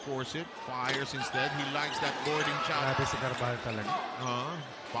 Does not force it. Fires instead. He likes that boarding shot. Grabe si Carbal talaga.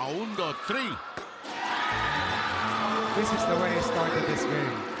 Paundo, 3. This is the way he started this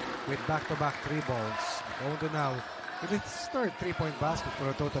game with back-to-back 3 balls. Paundo now with his third 3-point basket for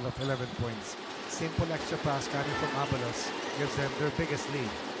a total of 11 points. Simple extra pass coming from Abalos gives them their biggest lead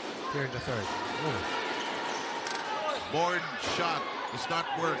here in the third. Ooh. Board shot does not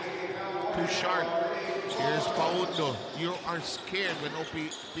work. Too sharp. Here's Paundo. You are scared when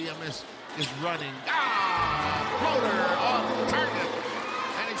OP-PMS is running. Floater on target.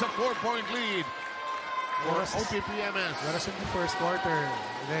 And it's a 4-point lead for OP-PMS. Whereas in the first quarter,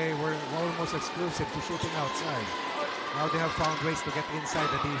 they were almost exclusive to shooting outside. Now they have found ways to get inside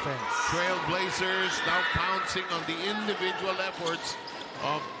the defense. Trailblazers now pouncing on the individual efforts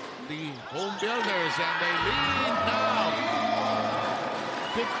of the home builders. And they lead now.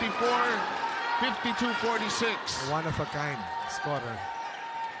 52-46. One of a kind scorer.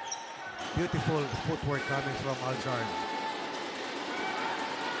 Beautiful footwork coming from Aljar.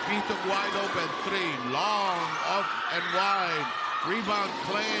 Vito wide open, 3. Long, up and wide. Rebound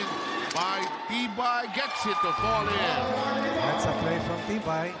claimed by Tibay. Gets it to fall in. That's a play from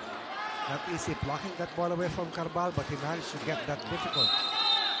Tibay. Not easy blocking that ball away from Carbal, but he managed to get that difficult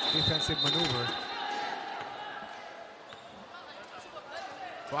defensive maneuver.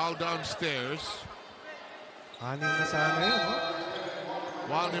 Foul downstairs. Anim na sana yun, no?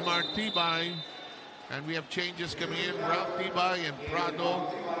 Waldemar Tibay. And we have changes coming in. Ralph Tibay and Prado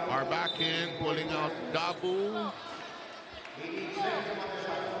are back in, pulling out Dabu.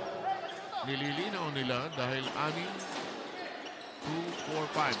 Nililinaw nila dahil 6, 2, 4,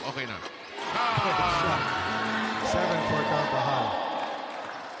 5. Okay na. 7 for Carvajal.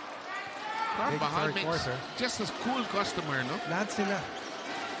 Carvajal makes just a cool customer, no? Lahat sila.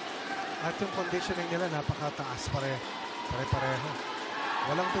 At yung conditioning nila napakataas pare-pareho.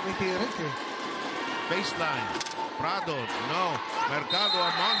 Walang tumitirik eh. Baseline. Prado, no. Mercado,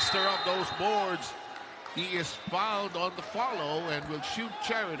 a monster of those boards. He is fouled on the follow and will shoot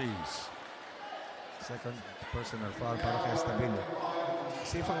charities. Second personal foul para kay Estabilio.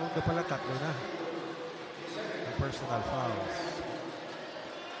 Si Facundo pala, 3 na. The personal fouls.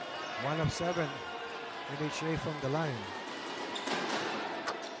 1 of 7. NHA from the line.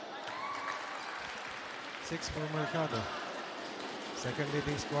 6 for Mercado. Second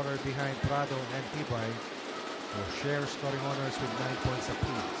leading scorer behind Prado and Tibay. Will share scoring honors with 9 points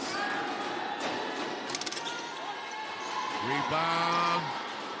apiece. Rebound.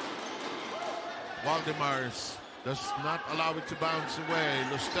 Waldemars does not allow it to bounce away.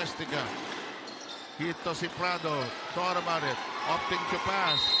 Lustestiga. Hito si Prado. Thought about it. Opting to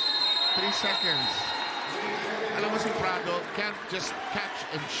pass. 3 seconds. Alam mo si Prado can't just catch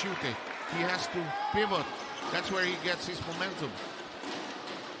and shoot it. He has to pivot. That's where he gets his momentum.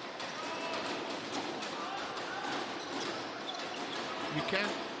 You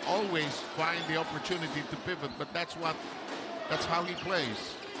can't always find the opportunity to pivot, but that's how he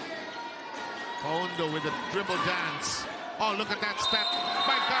plays. Paundo with a dribble dance. Oh, look at that step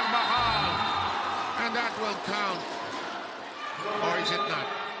by Carvajal. And that will count. Or is it not?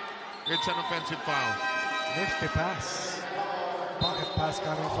 It's an offensive foul. Nifty pass. Pocket pass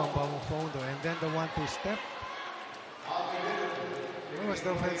coming from Paundo. And then the 1-2 step. What was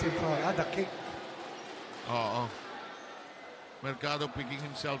the offensive foul? The kick. Oh. Mercado picking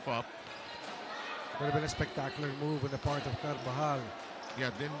himself up. Would have been a spectacular move on the part of Carvajal.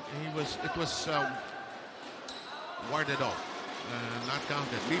 Yeah, then it was warded off. Not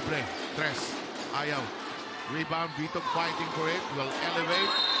counted. Libre. Tres. Ayaw. Rebound. Vito fighting for it. Will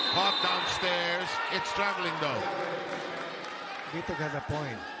elevate. Caught downstairs. It's traveling though. Vito got a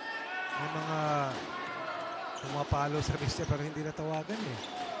point. May mga pumapalo sa bista pero hindi natawagan eh.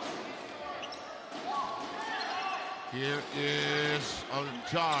 Here is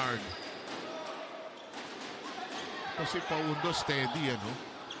Aljard. Kasi Paundo steady, ano?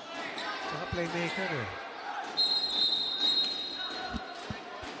 Saka playmaker eh.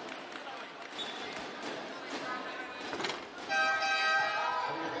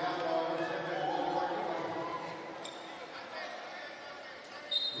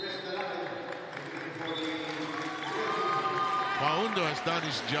 Paundo has done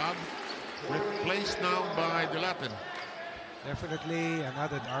his job. Replaced now by the Latin. Definitely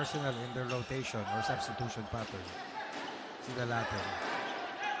another arsenal in their rotation or substitution pattern. See the Latin.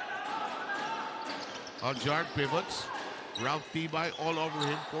 Aljard pivots. Ralph Tibay all over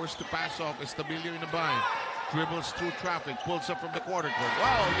him. Forced to pass off. Estabilio in the bind. Dribbles through traffic. Pulls up from the quarter court.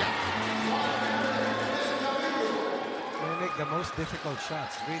 Wow, yeah. They make the most difficult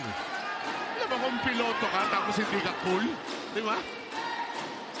shots, really. Alam mo kung piloto ka tapos hindi ka cool? Di ba?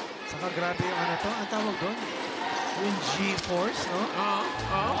 Saka grabe yung ano to, ang tawag doon? Yung G-force, no?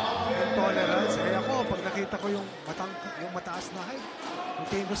 Yung tolerance. Eh ako, pag nakita ko yung mataas na height, yung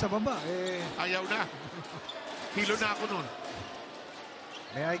tingin ko sa baba, eh... Ayaw na. Hilo na ako nun.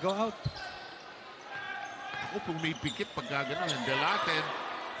 May I go out? Ako pumipikit pag gano'n. And the Latin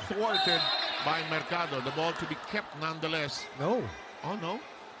thwarted by Mercado. The ball to be kept nonetheless. No. Oh, no?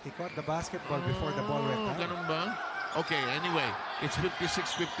 He caught the basketball before the ball went out. Ganun ba? Okay, anyway, it's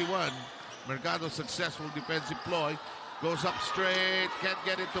 56-51. Mercado successful defensive ploy. Goes up straight, can't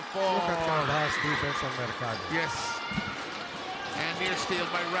get it to fall. Look at Carvajal's defense on Mercado. Yes. And near steal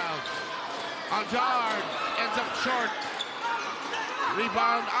by Ralph. Aljard ends up short.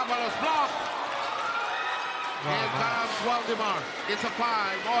 Rebound, Avalos block. Here comes Waldemar. It's a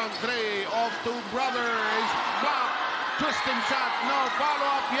 5-on-3 of two brothers. Block. Twisting shot. No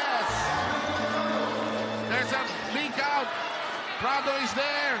follow-up. Yes. There's a leak out. Prado is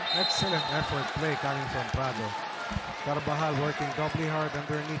there. Excellent effort play coming from Prado. Carvajal working doubly hard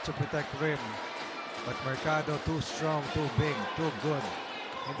underneath to protect rim. But Mercado too strong, too big, too good.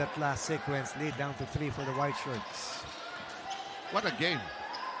 In that last sequence, lead down to 3 for the white shirts. What a game.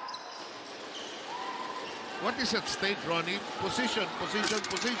 What is at stake, Ronnie? Position, position,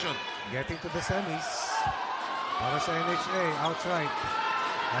 position. Getting to the semis. Para sa NHA, outright.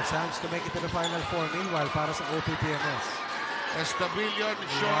 A chance to make it to the Final Four. Meanwhile, para sa OP-PMS. Estabilio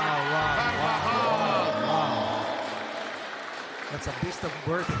short. Wow. That's a beast of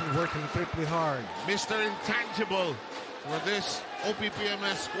working triply hard. Mr. Intangible for this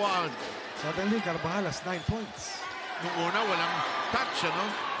OP-PMS squad. Suddenly, Carvajal has 9 points. Nung una, walang touch, ano?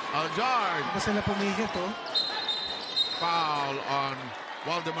 Aljard. Hindi sila pumihit, oh. Foul on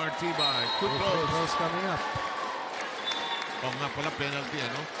Waldemar Tibay. Too Close close. coming up. Oh, nga pala, penalty,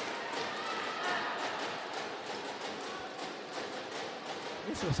 ano?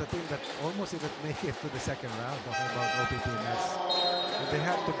 This was a team that almost didn't make it to the second round, talking about OP-PMS. But they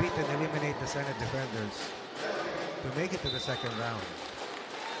had to beat and eliminate the Senate defenders to make it to the second round.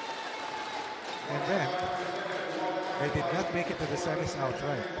 And then, they did not make it to the semis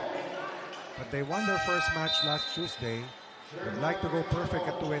outright. But they won their first match last Tuesday. Would like to go perfect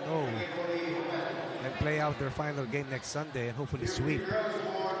at 2-0 and play out their final game next Sunday and hopefully sweep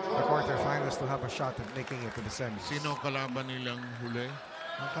the quarterfinals to have a shot at making it to the semis. Sino kalaban nilang huli?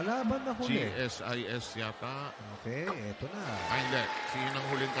 Ang kalaban na huli. GSIS yata. Okay, eto na. Ay, hindi. Sino ang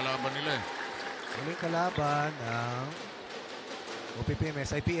huling kalaban nila? Huling kalaban ng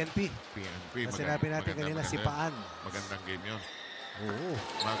OP-PMS ay PNP. PNP. Na sinabi natin kanina, si Paan. Magandang game yun. Oo.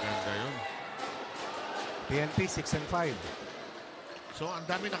 Maganda yun. PNP 6-5. So, ang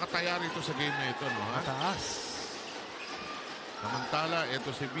dami nakataya rito sa game na ito, no? Ha? Mataas. Samantala, ito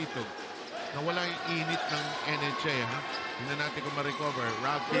si Vito. Nawala yung init ng NHA, ha? Tingnan natin kung ma-recover.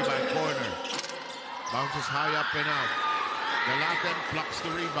 Ralph by corner. Bounces high up and out. Delaten plucks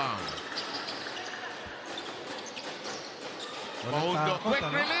the rebound. Paundo, quick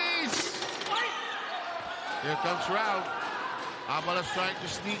release! Here comes Ralph. Abalos trying to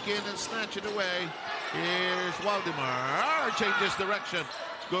sneak in and snatch it away. Here's Waldemar. Changes direction.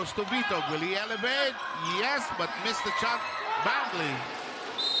 Goes to Vito. Will he elevate? Yes, but missed the shot badly.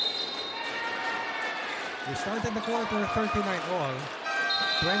 We started the quarter 39 all.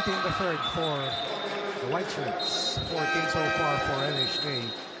 20 in the third for the White Shirts. 14 so far for NHA.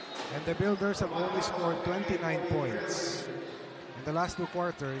 And the Builders have only scored 29 points in the last two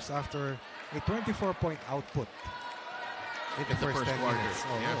quarters after a 24-point output in the first 10 quarter. minutes.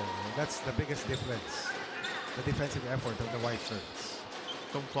 That's the biggest difference. The defensive effort of the White Shirts.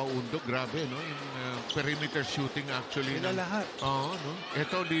 Itong Paundo, grabe, no? Yung perimeter shooting actually. Sila lahat. Oo, no?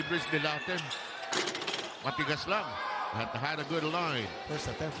 Ito, Libres Delaten. Matigas lang. Had a good line.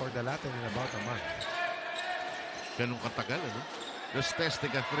 First attempt for Delaten in about a month. Ganun katagal, ano? Los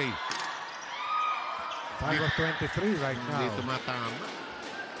Testica 3. 5 of 23 right now. Hindi tumatama.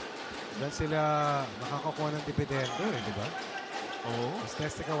 Diyan sila makakakuha ng dividendo, di ba? Oo. Los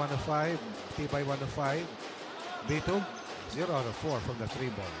Testica 1 of 5. Tibay 1 of 5. Bitog 0 out of 4 from the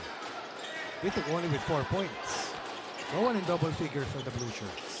 3 ball. Bitog only with 4 points. No one in double figures for the Blue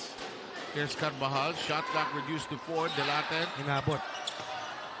Shirts. Here's Carvajal. Shot clock reduced to 4. Delaten. Inabot.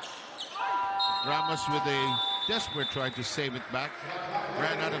 Ramos with a desperate try to save it back.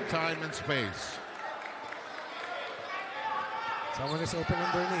 Ran out of time and space. Someone is open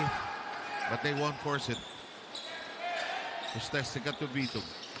underneath. But they won't force it. Testica to Vitog.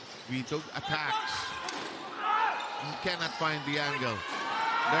 Vitog attacks. He cannot find the angle.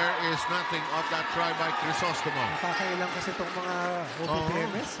 There is nothing of that try by Crisostomo. Nakakailang kasi itong mga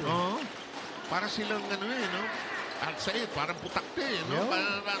OP-PMS. Para silang ano no? I'd say it, parang putakte, no?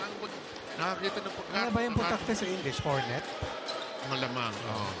 Parang nakakita ng pagkakita. Ano ba yung putakte sa English? Hornet? Malamang.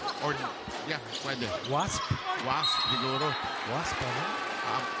 Or, yeah, pwede. Wasp? Wasp, siguro. Wasp, ano?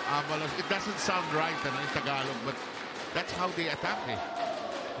 It doesn't sound right in Tagalog, but that's how they attack eh.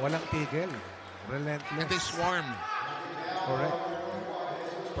 Walang tigil. Relentless. And they swarm. Correct.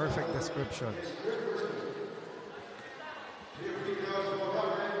 Perfect description.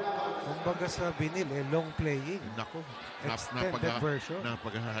 Kumbaga sa vinil, long playing. Nako. Extended version.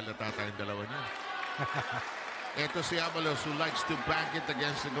 Napaghahalata tayong dalawa niya. Ito si Abalos who likes to bank it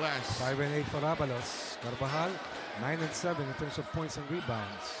against the glass. 5 and 8 for Abalos. Carvajal, 9 and 7 in terms of points and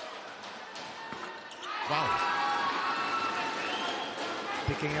rebounds. Wow.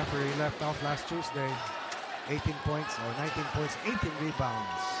 Picking up where he left off last Tuesday. 18 points or 19 points, 18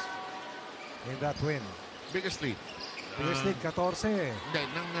 rebounds in that win. Biggest lead. Biggest lead, 14. Hindi,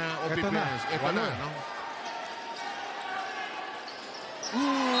 ng OP-PMS. Ito na, no?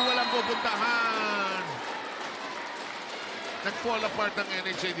 Walang pupuntahan. Nag-fall apart ang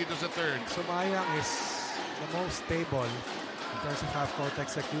NHA dito sa third. Sumayang is the most stable in terms of half-court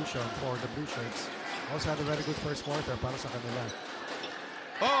execution for the Blue Shirts. Also had a very good first quarter para sa kanila.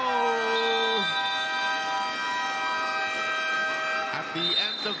 Oh! At the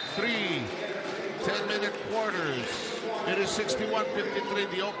end of 3 10-minute quarters, it is 61-53.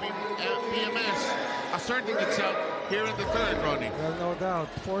 The OP-PMS asserting itself here in the third, Ronnie. Well, no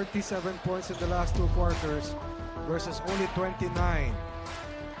doubt. 47 points in the last two quarters versus only 29.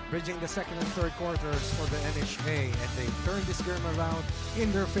 Bridging the second and third quarters for the NHA, and they turn this game around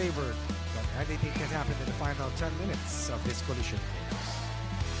in their favor. But anything can happen in the final 10 minutes of this collision course.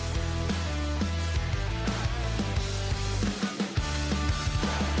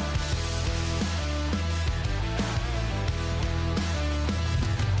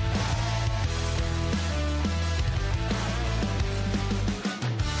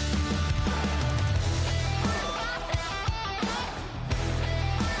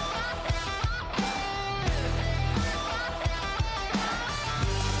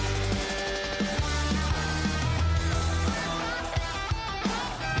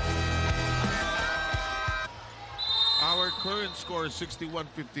 Current score is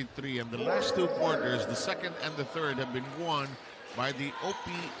 61-53, and the last two quarters, the second and the third, have been won by the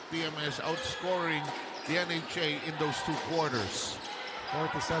OP-PMS, outscoring the NHA in those two quarters.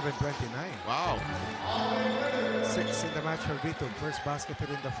 47-29. Wow. 6 in the match for Vito. First basket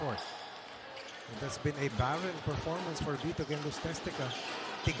in the fourth. It has been a barren performance for Vito against Los Testica.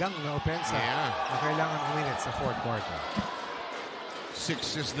 Tigang na opensa na kailangan uminit sa fourth quarter.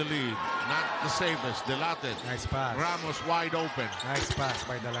 6 is the lead. Not the safest. Delaten. Nice pass. Ramos wide open. Nice pass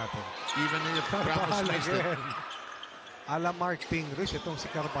by Delaten. Even if Ramos missed it. Ala Mark Pingrich, itong si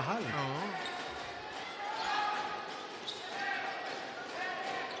Carvajal.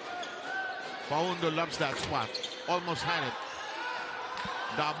 Paundo loves that spot. Almost had it.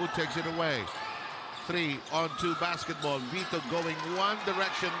 Dabu takes it away. 3-on-2 basketball. Vito going one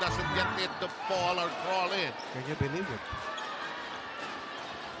direction, doesn't get it to fall or crawl in. Can you believe it?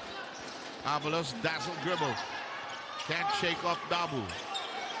 Avalos dazzle dribble. Can't shake off Dabu.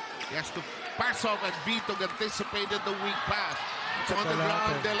 He has to pass off, and Vito anticipated the weak pass. It's on the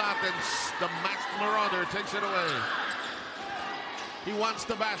ground. Delaten, the masked marauder, takes it away. He wants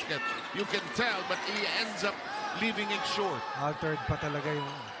the basket. You can tell, but he ends up leaving it short. Altered pa talaga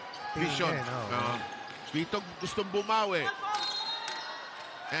yung Vision. Vito gustong bumawi.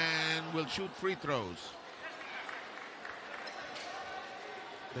 And will shoot free throws.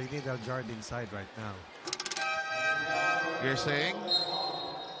 They need Aljard inside right now. You're saying?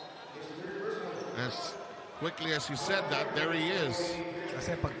 As quickly as you said that, there he is.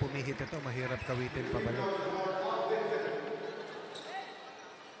 Kasi pag pumihit ito, mahirap kawitin pabalik.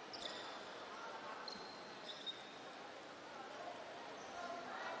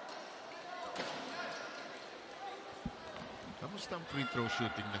 Kamusta ang free throw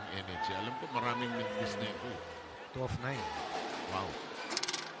shooting ng NHA? Alam ko maraming nag-miss na ito. 2 of 9. Wow.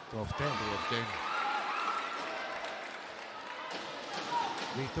 2 of 10. 2 of 10.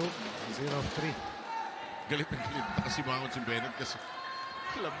 Vito, 0 of 3. Galit na kasi Mangon si Bennett kasi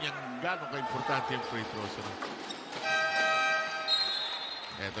alam niyang gano'ng ka-importante yung free throws.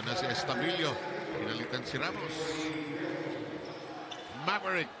 Eto na si Estabilio. Pinalitan si Ramos.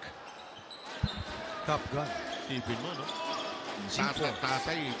 Maverick. Top gun. Sipin mo, no? G4.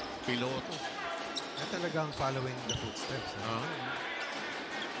 Tatay, piloto. Na talagang following the footsteps.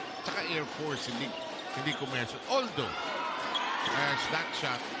 Tsaka Air Force, hindi commercial. Although, as that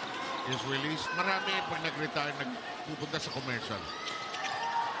shot is released, marami pag nag-retire, nagpupunta sa commercial.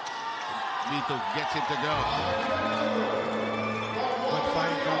 Vito gets it to go. Good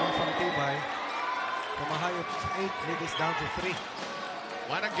find coming from Tibay. From a high of 8, lead is down to 3.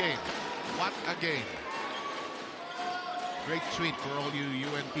 What a game. What a game. Great treat for all you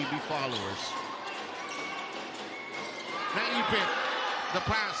UNTV followers. Naipit. The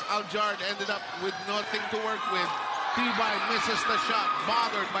pass. Aljard ended up with nothing to work with. Tibay misses the shot.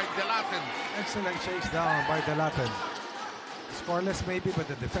 Bothered by Delaten. Excellent chase down by Delaten. Scoreless maybe, but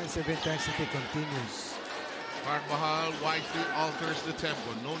the defensive intensity continues. Carvajal wisely alters the tempo.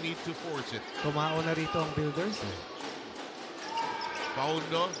 No need to force it. Tumao na rito ang Builders.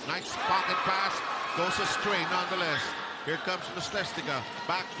 Paundo, nice pocket pass. Goes astray nonetheless. Here comes Lustestica.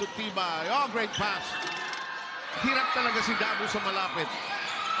 Back to Tibay. Oh, great pass. Hirap talaga si Dabu sa malapit.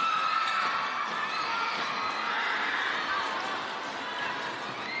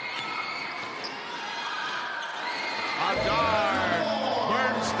 Aljard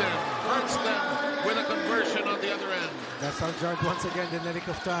burns them with a conversion on the other end. That's Aljard once again in the nick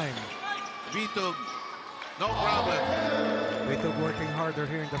of time. Vito, no problem. Vito working harder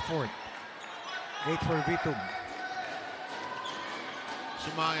here in the fourth. 8 for Vito.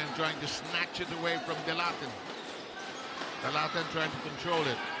 Sumayan trying to snatch it away from Delaten. Delaten trying to control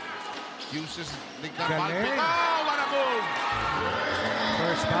it. Uses the Galing. Oh, what a move!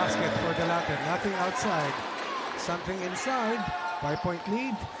 First basket for Delaten. Nothing outside. Something inside. 5-point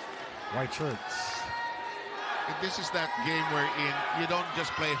lead. White shirts. This is that game wherein you don't just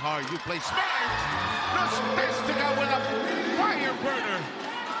play hard, you play smart. Lustestica with a fire burner.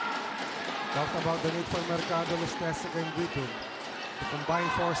 Talked about the need for Mercado, Lustestica, and Vito to combine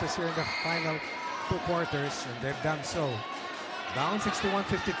forces here in the final 2 quarters, and they've done so. Down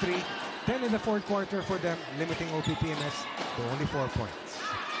 61-53, 10 in the fourth quarter for them, limiting OP-PMS to only 4 points.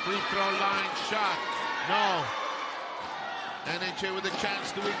 Free throw line shot. No. NHA with a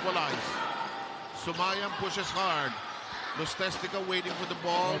chance to equalize. Sumayan pushes hard. Lustestica waiting for the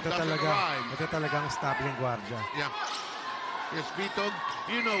ball. Doesn't arrive. Ito talagang stabling guardia. Yeah. Yes, Vito,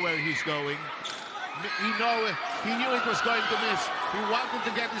 you know where he's going. He knew it was going to miss. He wanted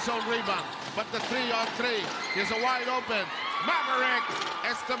to get his own rebound. But the 3-on-3 is a wide open. Maverick.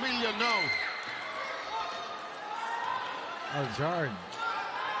 Estabilio, no. Aljard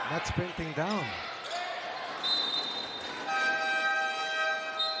not sprinting down.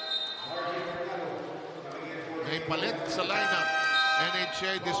 May palit sa lineup.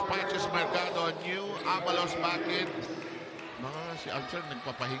 NHA dispatches Mercado on new. Avalos back in. Si Aljard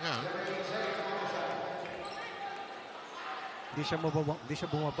nagpapahinga. Di siya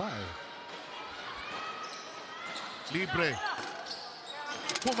bumaba eh. Libre.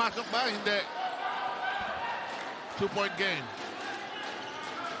 Pumasok ba? Hindi. 2-point game.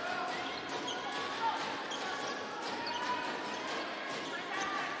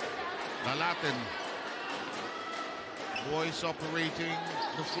 Delaten. Boys operating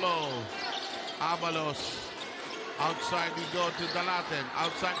the flow. Avalos. Outside we go to Dalaten.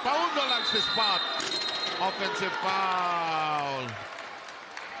 Outside. Pauno likes the spot. Offensive foul.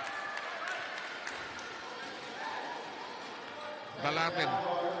 Dalaten.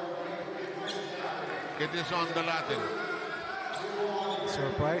 It is on Dalaten.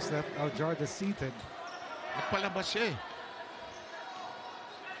 Surprised that Aljard is seated. Nagpalabas siya eh.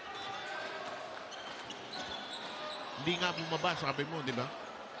 Hindi nga bumaba, sabi mo, di ba?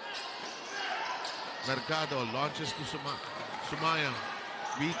 Mercado launches to Sumayang.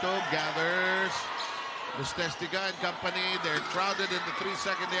 Vito gathers. Lustestica and company. They're crowded in the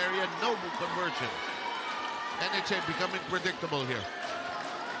 3-second area. No conversion. NHA becoming predictable here.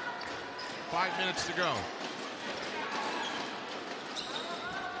 5 minutes to go.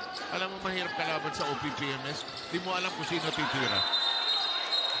 Alam mo, mahirap kalaban sa OP-PMS. Di mo alam kung sino titira.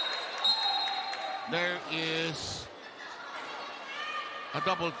 There is a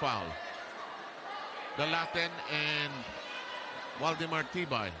double foul. Dalaten and Waldemar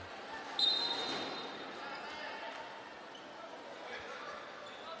Tibay.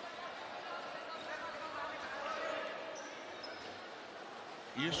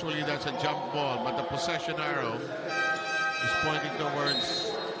 Usually that's a jump ball, but the possession arrow is pointing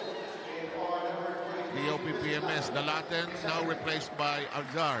towards the OP-PMS. Dalaten now replaced by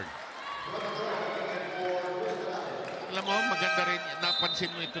Aljard. Alam mo, maganda rin,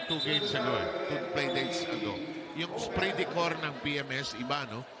 napansin mo ito 2 games ago, 2 play dates ago. Yung spray decor ng PMS, iba,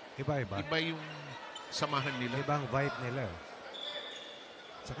 no? Iba-iba. Iba yung samahan nila. Ibang vibe nila.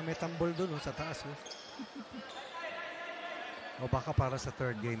 Saka may tambol dun sa taas. O baka para sa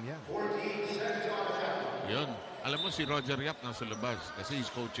 3rd game yan. Yun. Alam mo, si Roger Yap nasa labas kasi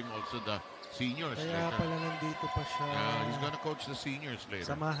he's coaching also the seniors. Kaya later. pala nandito pa siya. He's gonna coach the seniors later.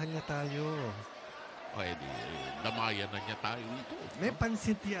 Samahan niya tayo. O, edi, damayan na niya tayo dito. May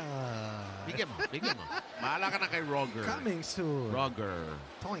pansit yan. Bigyan mo, bigyan mo. Bahala ka na kay Roger. Coming soon. Roger.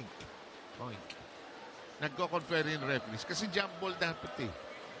 Toink. Toink. Nagko-confer yung referees kasi jump ball dapat eh.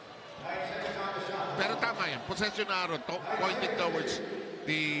 Pero tama yan. Possession arrow pointing towards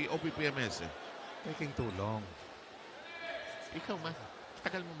the OP-PMS eh. Taking too long. Ikaw ma,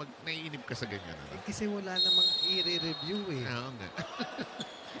 tagal mo naiinip ka sa ganyan. Ano? Eh, kasi wala namang i-review eh. Oo nga.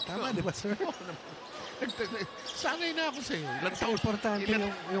 Tama, di ba, sir? Sanay na ako sa'yo. Ilang Kasi taon, importante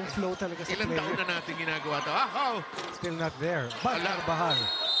yung flow talaga sa ilang player. taon na natin ginagawa ito. Still not there. But Ala. Carvajal.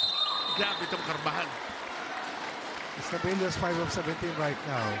 Grabe itong Carvajal. Estabillo's 5 of 17 right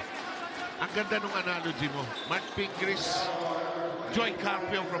now. Ang ganda nung analogy mo. Mark Pincris, Joy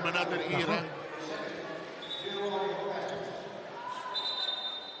Carpio from another era.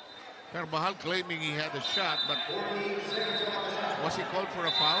 Carvajal claiming he had a shot, but was he called for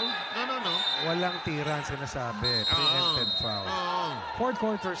a foul? No. Walang tiran sinasabi. Preempted foul. 4th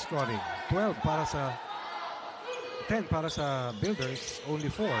quarter scoring. 12 para sa 10 para sa Builders, only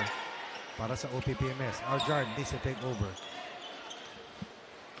 4 para sa OP-PMS. Aljard needs to take over.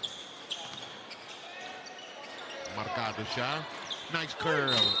 Marcado siya. Nice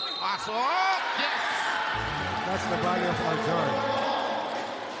curl. Pasok! Yes! That's the value of Aljard.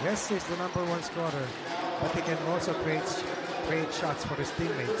 Yes, he's the #1 scorer, but he can also create shots for his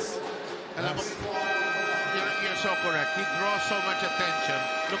teammates. Alam mo, you're so correct. He draws so much attention.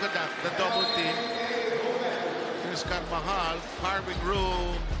 Look at that, the double team. Here's Carvajal carving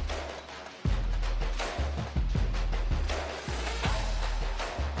room.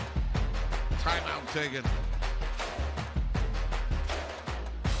 Timeout taken.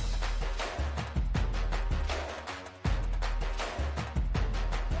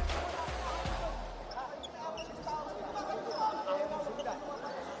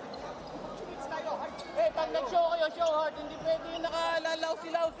 Show hard, hindi pwede yung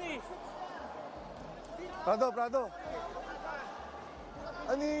nakalalaw-si-lawsi. Prado.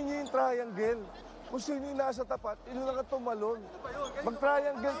 Ano yun yung triangle? Kung sino yung nasa tapat, yun lang tumalon.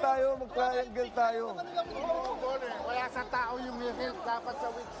 Mag-triangle tayo. Wala sa tao yung mirror, dapat sa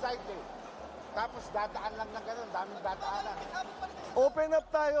weak side eh. Tapos dadaan lang ng ganun, daming dadaanan. Open up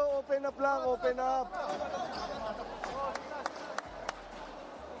tayo, open up.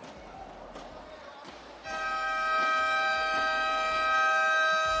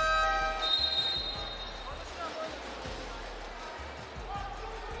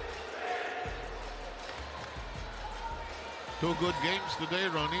 Two good games today,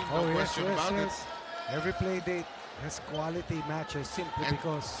 Ronnie. No question about it. Every play date has quality matches simply And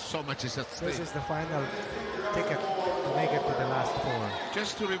because so much is at this stake. is the final ticket to make it to the last 4.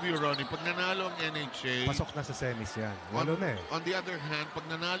 Just to review, Ronnie, pag nanalo ang NHA, Pasok na sa semis yan. Walo na eh. on the other hand, pag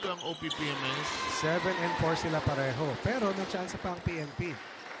nanalo ang OP-PMS, 7 and 4 sila pareho. Pero may chance pa ang PNP.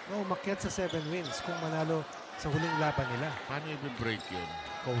 No, umakyat sa 7 wins kung manalo sa huling laban nila. Paano i-break yun?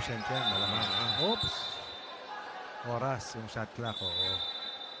 Quotient yan, malamang. Oops. Oras yung shot clock. Oo.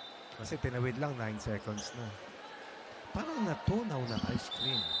 Kasi tinawid lang 9 seconds na. Parang natunaw na ice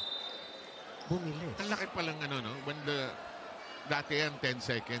cream. Bumilis. Ang laki palang ano, no? When dati yan 10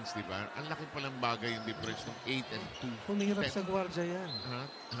 seconds, di ba? Ang laki palang bagay yung difference ng 8 and 2. Humihirap sa gwardiya yan.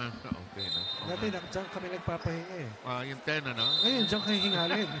 Okay, no? Dati dyan kami nagpapahinga eh. Yung 10, ano? Ngayon, dyan kayo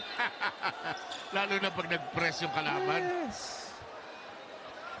hingalin. Lalo na pag nag-press yung kalaban. Yes.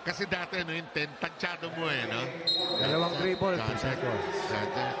 Kasi dati, no, yung 10, tansyado mo eh, no? Dalawang dribble, 2 seconds.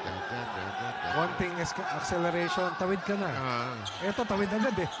 Konting acceleration, tawid ka na. Ito, tawid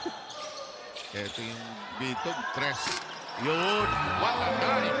agad eh. Ito yung bitog, 3. Yun! What a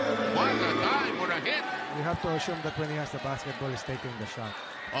time! What a time for a hit! You have to assume that when he has the basketball, he's taking the shot.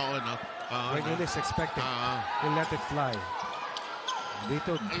 Oo, no? When you least expect it, he'll let it fly.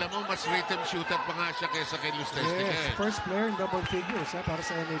 Dito. Alam mo, mas rhythm shooter pa nga siya kaysa kay Lustestic. Yes, first player in double figures para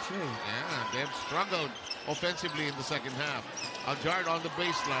sa NHA. Yeah, they've struggled offensively in the second half. Aljard on the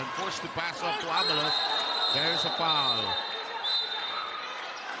baseline, forced to pass off to Avalos. There's a foul.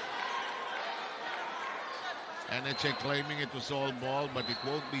 NHA claiming it was all ball, but it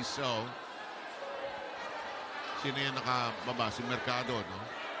won't be so. Sino yung nakababa? Si Mercado, no?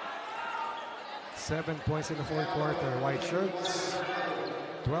 7 points in the fourth quarter, white shirts.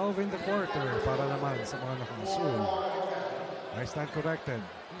 12 in the quarter para naman sa mga naka-asul. I stand corrected.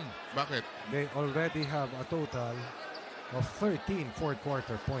 Bakit? They already have a total of 13 fourth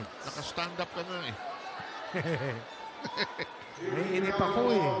quarter points. Naka-stand up ka na eh. Naiinip ako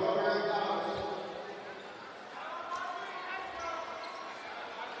eh.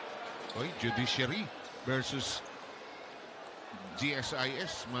 Oy, Judiciary versus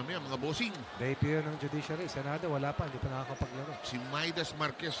GSIS. Mamaya, mga bossing. Debut ng Judiciary. Senado, wala pa. Hindi pa nakakapaglaro. Si Midas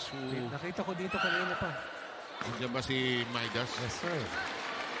Marquez. Nakita ko dito kanina pa. Nandiyan ba si Midas? Yes, sir.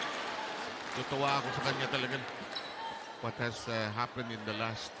 Tutuwa ako sa kanya talaga. What has happened in the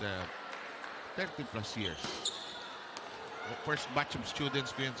last 30 plus years. First batch of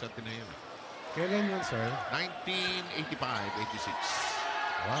students ko yun sa Ateneo. Kailan yun, sir? 1985,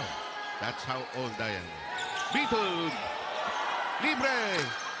 86. Wow. That's how old I am. Beatled. Libre.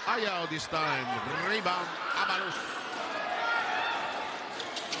 Ayaw this time. Rebound. Avalos.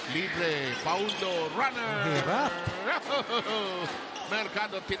 Libre. Paulo. Runner. Hirap.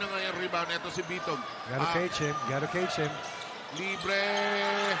 Mercado. Tinangay ang rebound. Ito si Bitog. Gotta catch him. Gotta catch him. Libre.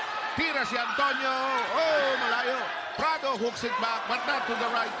 Tira si Antonio. Oh, malayo. Prado hooks it back, but not to the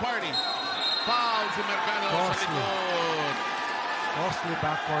right party. Foul si Mercado sa likod. Costly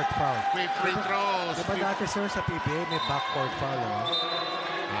backcourt foul. Quick free throws. Diba dati, sir, sa PBA may backcourt foul,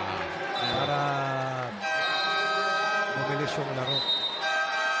 para mabilis yung laro.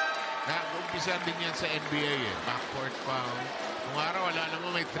 Umpisan din yan sa NBA eh. Backcourt foul. Kung araw, wala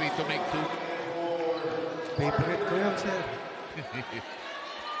naman may 3 to make 2. Favorite ko yun, sir.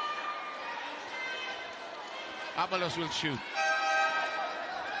 Avalos will shoot.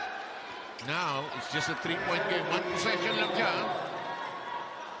 Now, it's just a 3-point game. 1 possession lang dyan.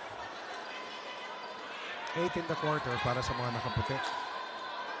 8 in the quarter para sa mga nakaputi.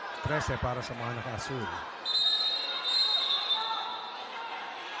 13 para sa mga naka-asul.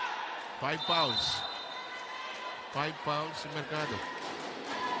 5 fouls. 5 fouls si Mercado.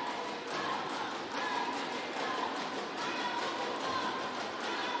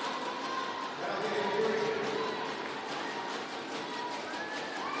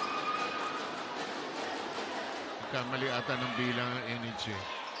 Kamali ata ng bilang ng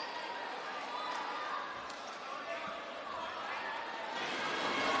NHA.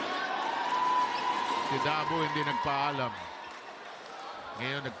 Si Dabo hindi nagpaalam.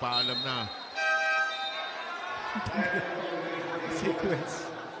 Ngayon nagpaalam na.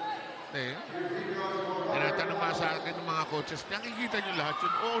 Sequence. Eh, tinatanong nga sa akin ng mga coaches, nakikita nyo lahat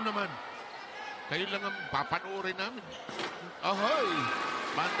yun? Oo naman. Kayo lang ang papanoorin namin. Ahoy!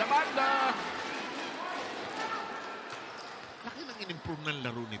 Banda-banda! Laki nang in-improve ng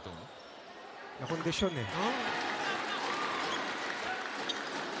laro nito. Na kondisyon eh.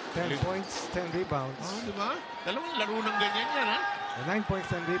 10 points, 10 rebounds. Di ba? Dalawang laro ng ganyan yan, ha? 9 points,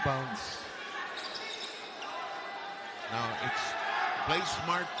 10 rebounds. Now, it's play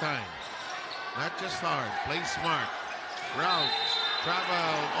smart time. Not just hard. Play smart. Route,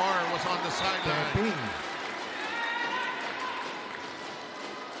 travel, or was on the sideline. Tapping.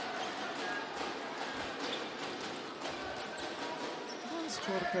 Ang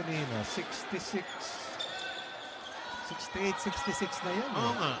score kanina, 66. 68-66 na yan.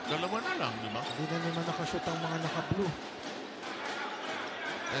 Oo nga, dalawa na lang, di ba? Hindi na naman nakashoot ang mga naka-blue.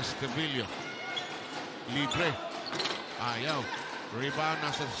 Estevillo. Libre. Ayaw. Rebound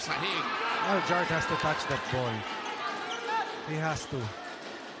nasa sahig. Aljard has to touch that ball. He has to.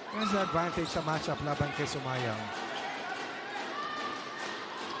 He has the advantage sa matchup laban kay Sumayang.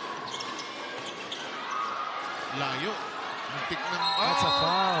 Layo. Muntik ng... That's a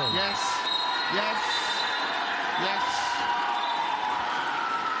foul. Yes. Yes. Yes.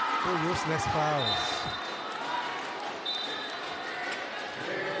 Two useless fouls.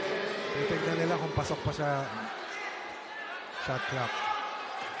 Titignan nila kung pasok pa sa shot clock.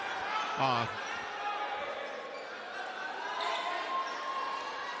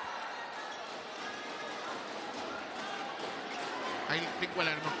 I think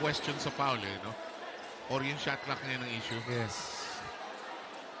wala namang question sa foul no? Or yung shot clock na yun ang issue. Yes.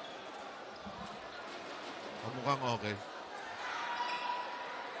 Mukhang okay.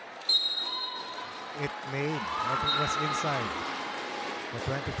 It made. It was inside. The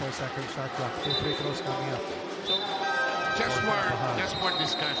 24-second shot clock. 2 free throws coming up. So, just for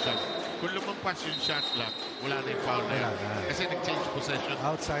discussion. Kung lumampas yung shot clock, wala na yung foul na yan. Kasi nag-change possession.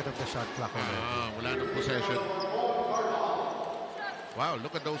 Outside of the shot clock. Wala nang possession. Wow,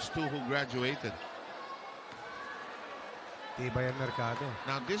 look at those two who graduated. Tibay ang merkado.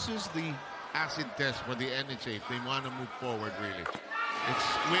 Now, this is the acid test for the NHA if they want to move forward, really. It's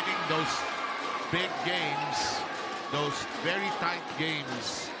winning those big games, those very tight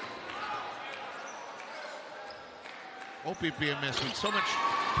games. OP-PMS with so much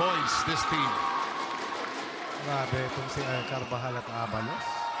poise, this team. Grabe itong si Carbajal at Abalos.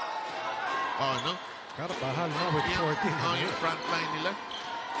 Oh, no? Carbajal na with 14. Yung front line nila.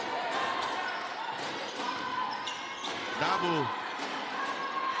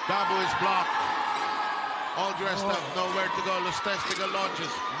 Dabu is blocked. All dressed up, nowhere to go. Lustestiga launches,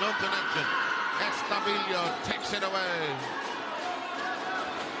 no connection. Estabilio takes it away.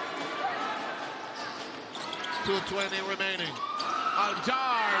 2:20 remaining.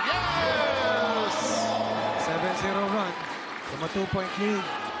 Aljar, yes! 7-0 run from a 2-point lead.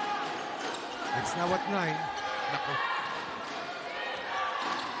 It's now at 9. Nako.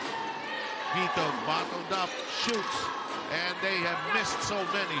 Vito bottled up, shoots, and they have missed so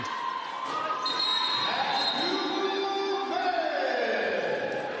many.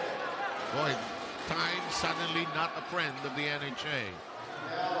 Boy, time suddenly not a friend of the NHA.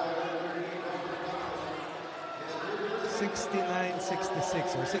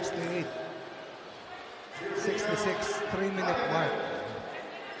 69-66 or 68. 66, 3-minute mark.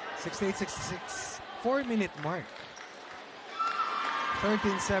 68-66, 4-minute mark.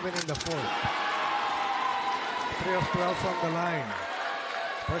 13-7 in the fourth. 3 of 12 from the line.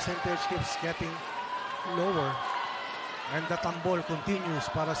 Percentage keeps getting lower. And the tambol continues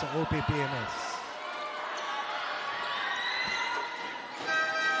para sa OP-PMS.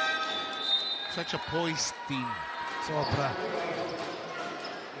 Such a poised team. Sobra.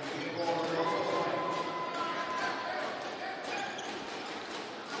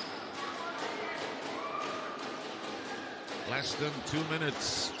 Less than 2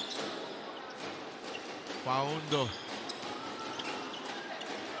 minutes. Paundo.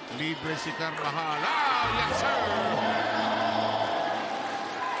 Libre si Carbajal. Yes, sir!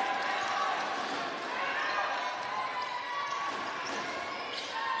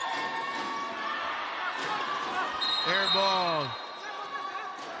 Air ball.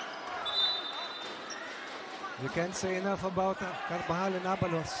 You can't say enough about Carbajal and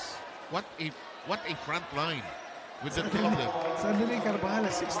Abalos. What a front line with the two of them. Suddenly, Carbajal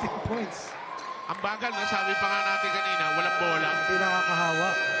has 16 points. Ang bagal, no? Sabi pa nga natin kanina, walang bola. Hindi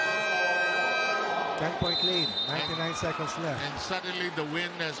nakakahawak. 10-point lead, 99 seconds left. And suddenly the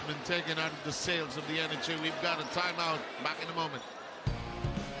wind has been taken out of the sails of the NHA. We've got a timeout. Back in a moment.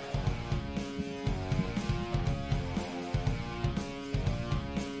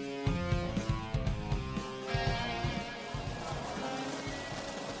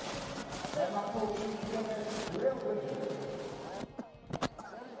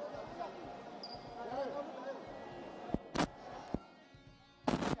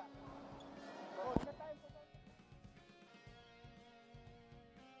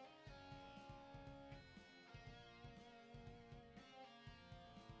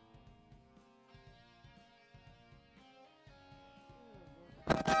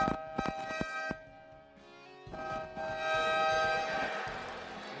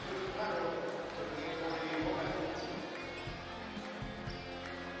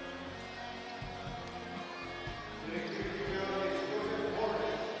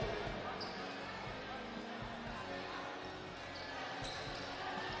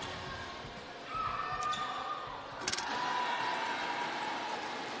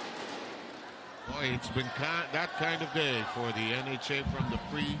 Boy, it's been that kind of day for the NHA from the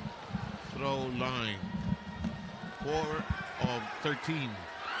free throw line. 4 of 13.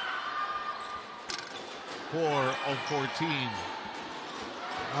 4 of 14.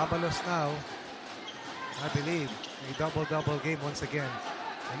 Abalos now, I believe, a double-double game once again.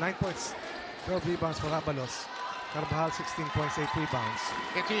 And 9 points, 12 rebounds for Abalos. Carvajal, 16 points, 8 rebounds.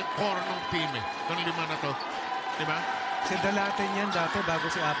 Ito yung core ng team eh. Itong 5 na to. Diba? Si Dalaten yan dati bago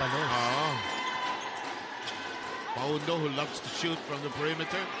si Abalos. Oo. Paundo, who loves to shoot from the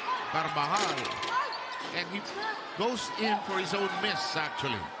perimeter. Carvajal. And he goes in for his own miss,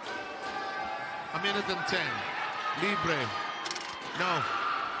 actually. 1:10. Libre. No.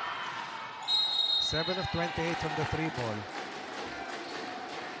 7 of 28 from the 3 ball.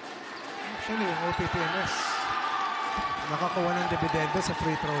 Actually, yung OP-PMS nakakuha ng dividendo sa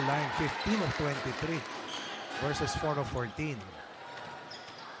free throw line. 15 of 23 versus 4 of 14.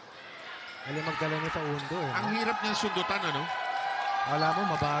 Alam magdala ni Paundo eh. Ang hirap niyang sundutan, ano? Wala mo,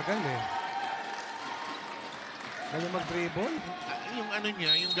 mabagal eh. Alam mag-dribble. Yung ano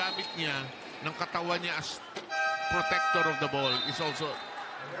niya, yung gamit niya ng katawan niya as protector of the ball is also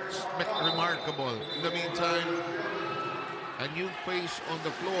remarkable. In the meantime, a new face on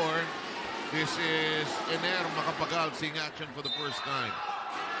the floor. This is Ener Macapagal seeing action for the first time.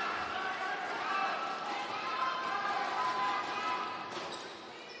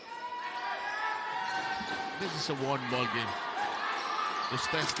 This is a one-ball game. The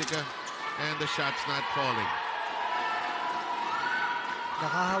Stastica and the shot's not falling.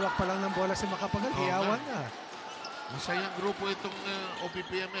 Nakahawak pa lang ng bola si Macapagal. Hiyawan na. Masayang grupo itong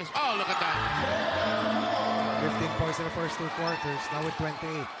OP-PMS. Oh, look at that. 15 points in the first 2 quarters. Now with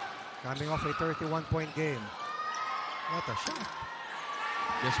 28. Coming off a 31-point game. What a shot.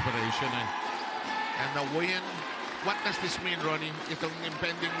 Desperation eh. And the win. What does this mean, Ronnie? Itong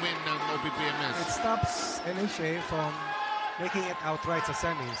impending win ng OP-PMS. It stops NHA from making it outright sa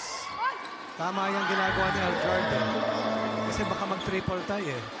semis. Tama yung ginagawa ni Algardo. Kasi baka mag-triple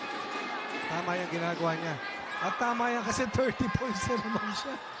tie eh. Tama yung ginagawa niya. At tama yan kasi 30 points na naman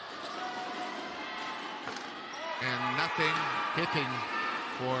siya. And nothing hitting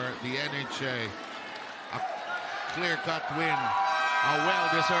for the NHA. A clear-cut win. A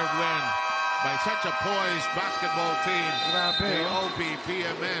well-deserved win by such a poised basketball team. Grabe. The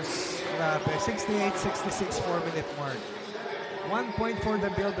OP-PMS. Grabe. 68-66 4-minute mark. 1 point for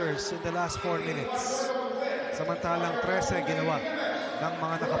the Builders in the last 4 minutes. Samantalang 13 ginawa ng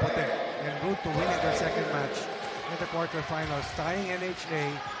mga nakaputi en route to winning their second match in the quarterfinals, tying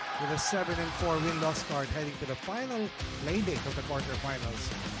NHA with a 7-4 win-loss card heading to the final play date of the quarterfinals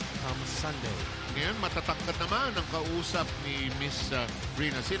Sunday. Ngayon, matatangkat naman ang kausap ni Miss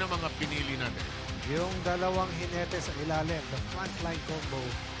Rina. Sino mga pinili natin? Yung dalawang hinete sa ilalim, the frontline combo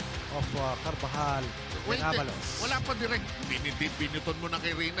of Carvajal and Abalos. Wala pa direct. Biniton mo na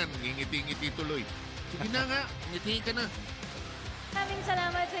kay Rina. Ngingiti-ngiti tuloy. Sige na nga, ngiti ka na. Maraming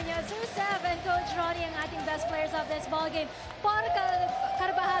salamat sa inyo, Sir Sev and Coach Ronnie, ang ating best players of this ballgame. Paul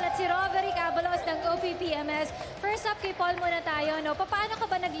Carvajal at si Roderick Abalos ng OP-PMS. First up, kay Paul muna tayo. No? Paano ka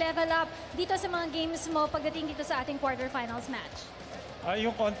ba nag-level up dito sa mga games mo pagdating dito sa ating quarterfinals match?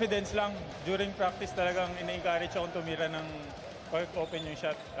 Yung confidence lang. During practice talagang ina-encourage akong tumira ng open yung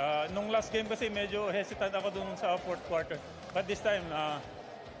shot. Nung last game kasi medyo hesitant ako dun sa fourth quarter. But this time,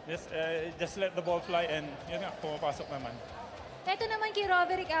 just let the ball fly and yun nga, pumapasok naman. Ito naman kay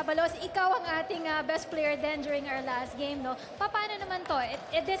Roderick Abalos, ikaw ang ating best player then during our last game, no? Paano naman to?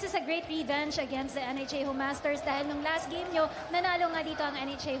 This is a great revenge against the NHA Home Masters dahil nung last game nyo, nanalo nga dito ang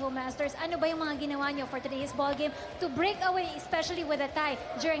NHA Home Masters. Ano ba yung mga ginawa nyo for today's ball game to break away, especially with a tie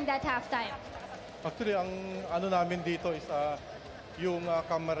during that halftime? Actually, ang ano namin dito is yung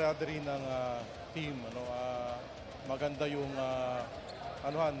camaraderie ng team. Maganda yung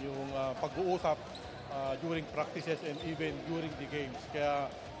yung pag-uusap during practices and even during the games. Kaya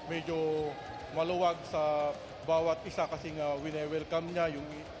medyo maluwag sa bawat isa kasi wine-welcome niya yung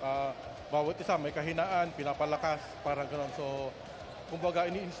bawat isa may kahinaan, pinapalakas, parang gano'n. So, kumbaga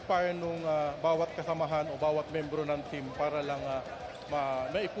ini-inspire nung bawat kasamahan o bawat membro ng team para lang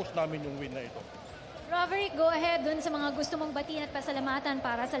ma-push namin yung win na ito. Roderick, go ahead dun sa mga gusto mong batiin at pasalamatan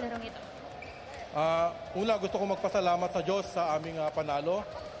para sa larong ito. Una, gusto ko magpasalamat sa Diyos sa aming panalo.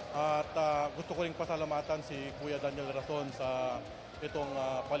 At gusto ko rin pasalamatan si Kuya Daniel Rason sa itong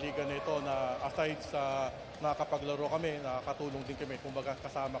paligan na ito na aside sa nakapaglaro kami, nakakatulong din kami. Kumbaga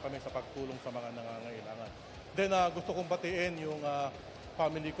kasama kami sa pagtulong sa mga nangangailangan. Then gusto kong batiin yung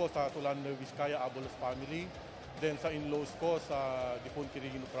family ko sa Tulan de Vizcaya, Abalos family. Then sa in-laws ko sa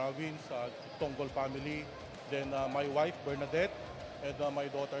Dipontirino Province, sa Tonggol family. Then my wife, Bernadette. and my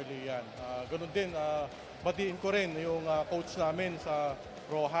daughter Lian. Ganun din, batiin ko rin yung coach namin sa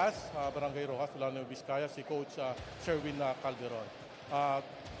Rojas, Barangay Rojas, Nueva Vizcaya, si Coach Sherwin Calderon.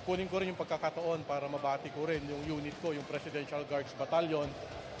 Kunin ko rin yung pagkakataon para mabati ko rin yung unit ko, yung Presidential Guards Battalion.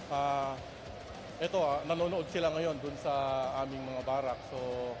 Ito, nanonood sila ngayon dun sa aming mga barak. So,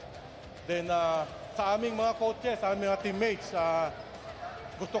 then, sa aming mga coaches, sa aming mga teammates,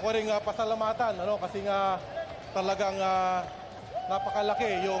 gusto ko rin pasalamatan, kasi nga talagang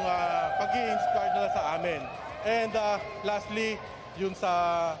napakalaki yung pag-i-inspire nila sa amin. And lastly, yun sa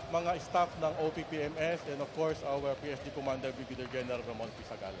mga staff ng OP-PMS and of course, our PSD Commander, Brigadier General Ramon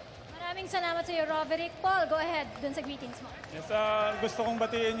Pisagala. Maraming salamat sa iyo, Roderick. Paul, go ahead dun sa greetings mo. Yes, gusto kong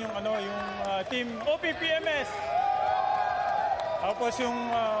batiin yung team OP-PMS. Tapos yung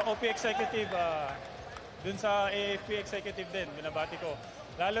OP Executive, dun sa AFP Executive din, binabati ko.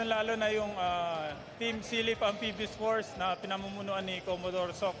 Lalo-lalo na yung Team Silip Amphibious Force na pinamumunuan ni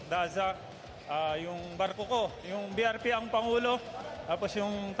Commodore Sok Daza. Yung barko ko, yung BRP ang Pangulo. Tapos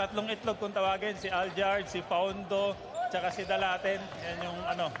yung tatlong itlog kung tawagin, si Aljard, si Paundo, tsaka si Dalaten. Yan yung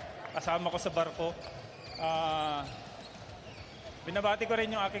kasama ko sa barko. Binabati ko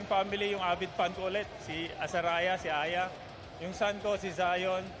rin yung aking family, yung avid fan ko ulit. Si Azaraya, si Aya. Yung son ko, si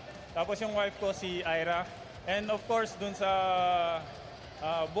Zion. Tapos yung wife ko, si Ira. And of course, dun sa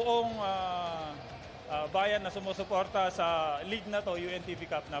buong bayan na sumusuporta sa league na to, UNTV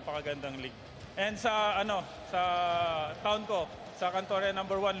Cup, napakagandang league. And sa town ko, sa Cantoria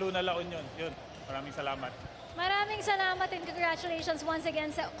number 1, Luna La Union. Yun, maraming salamat. Maraming salamat and congratulations once again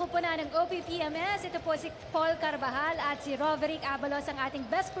sa kupunan ng OP-PMS. Ito po si Paul Carbajal at si Roderick Abalos, ang ating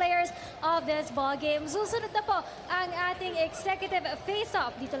best players of this ball game. Susunod na po ang ating executive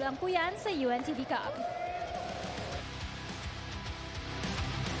face-off. Dito lang po yan sa UNTV Cup.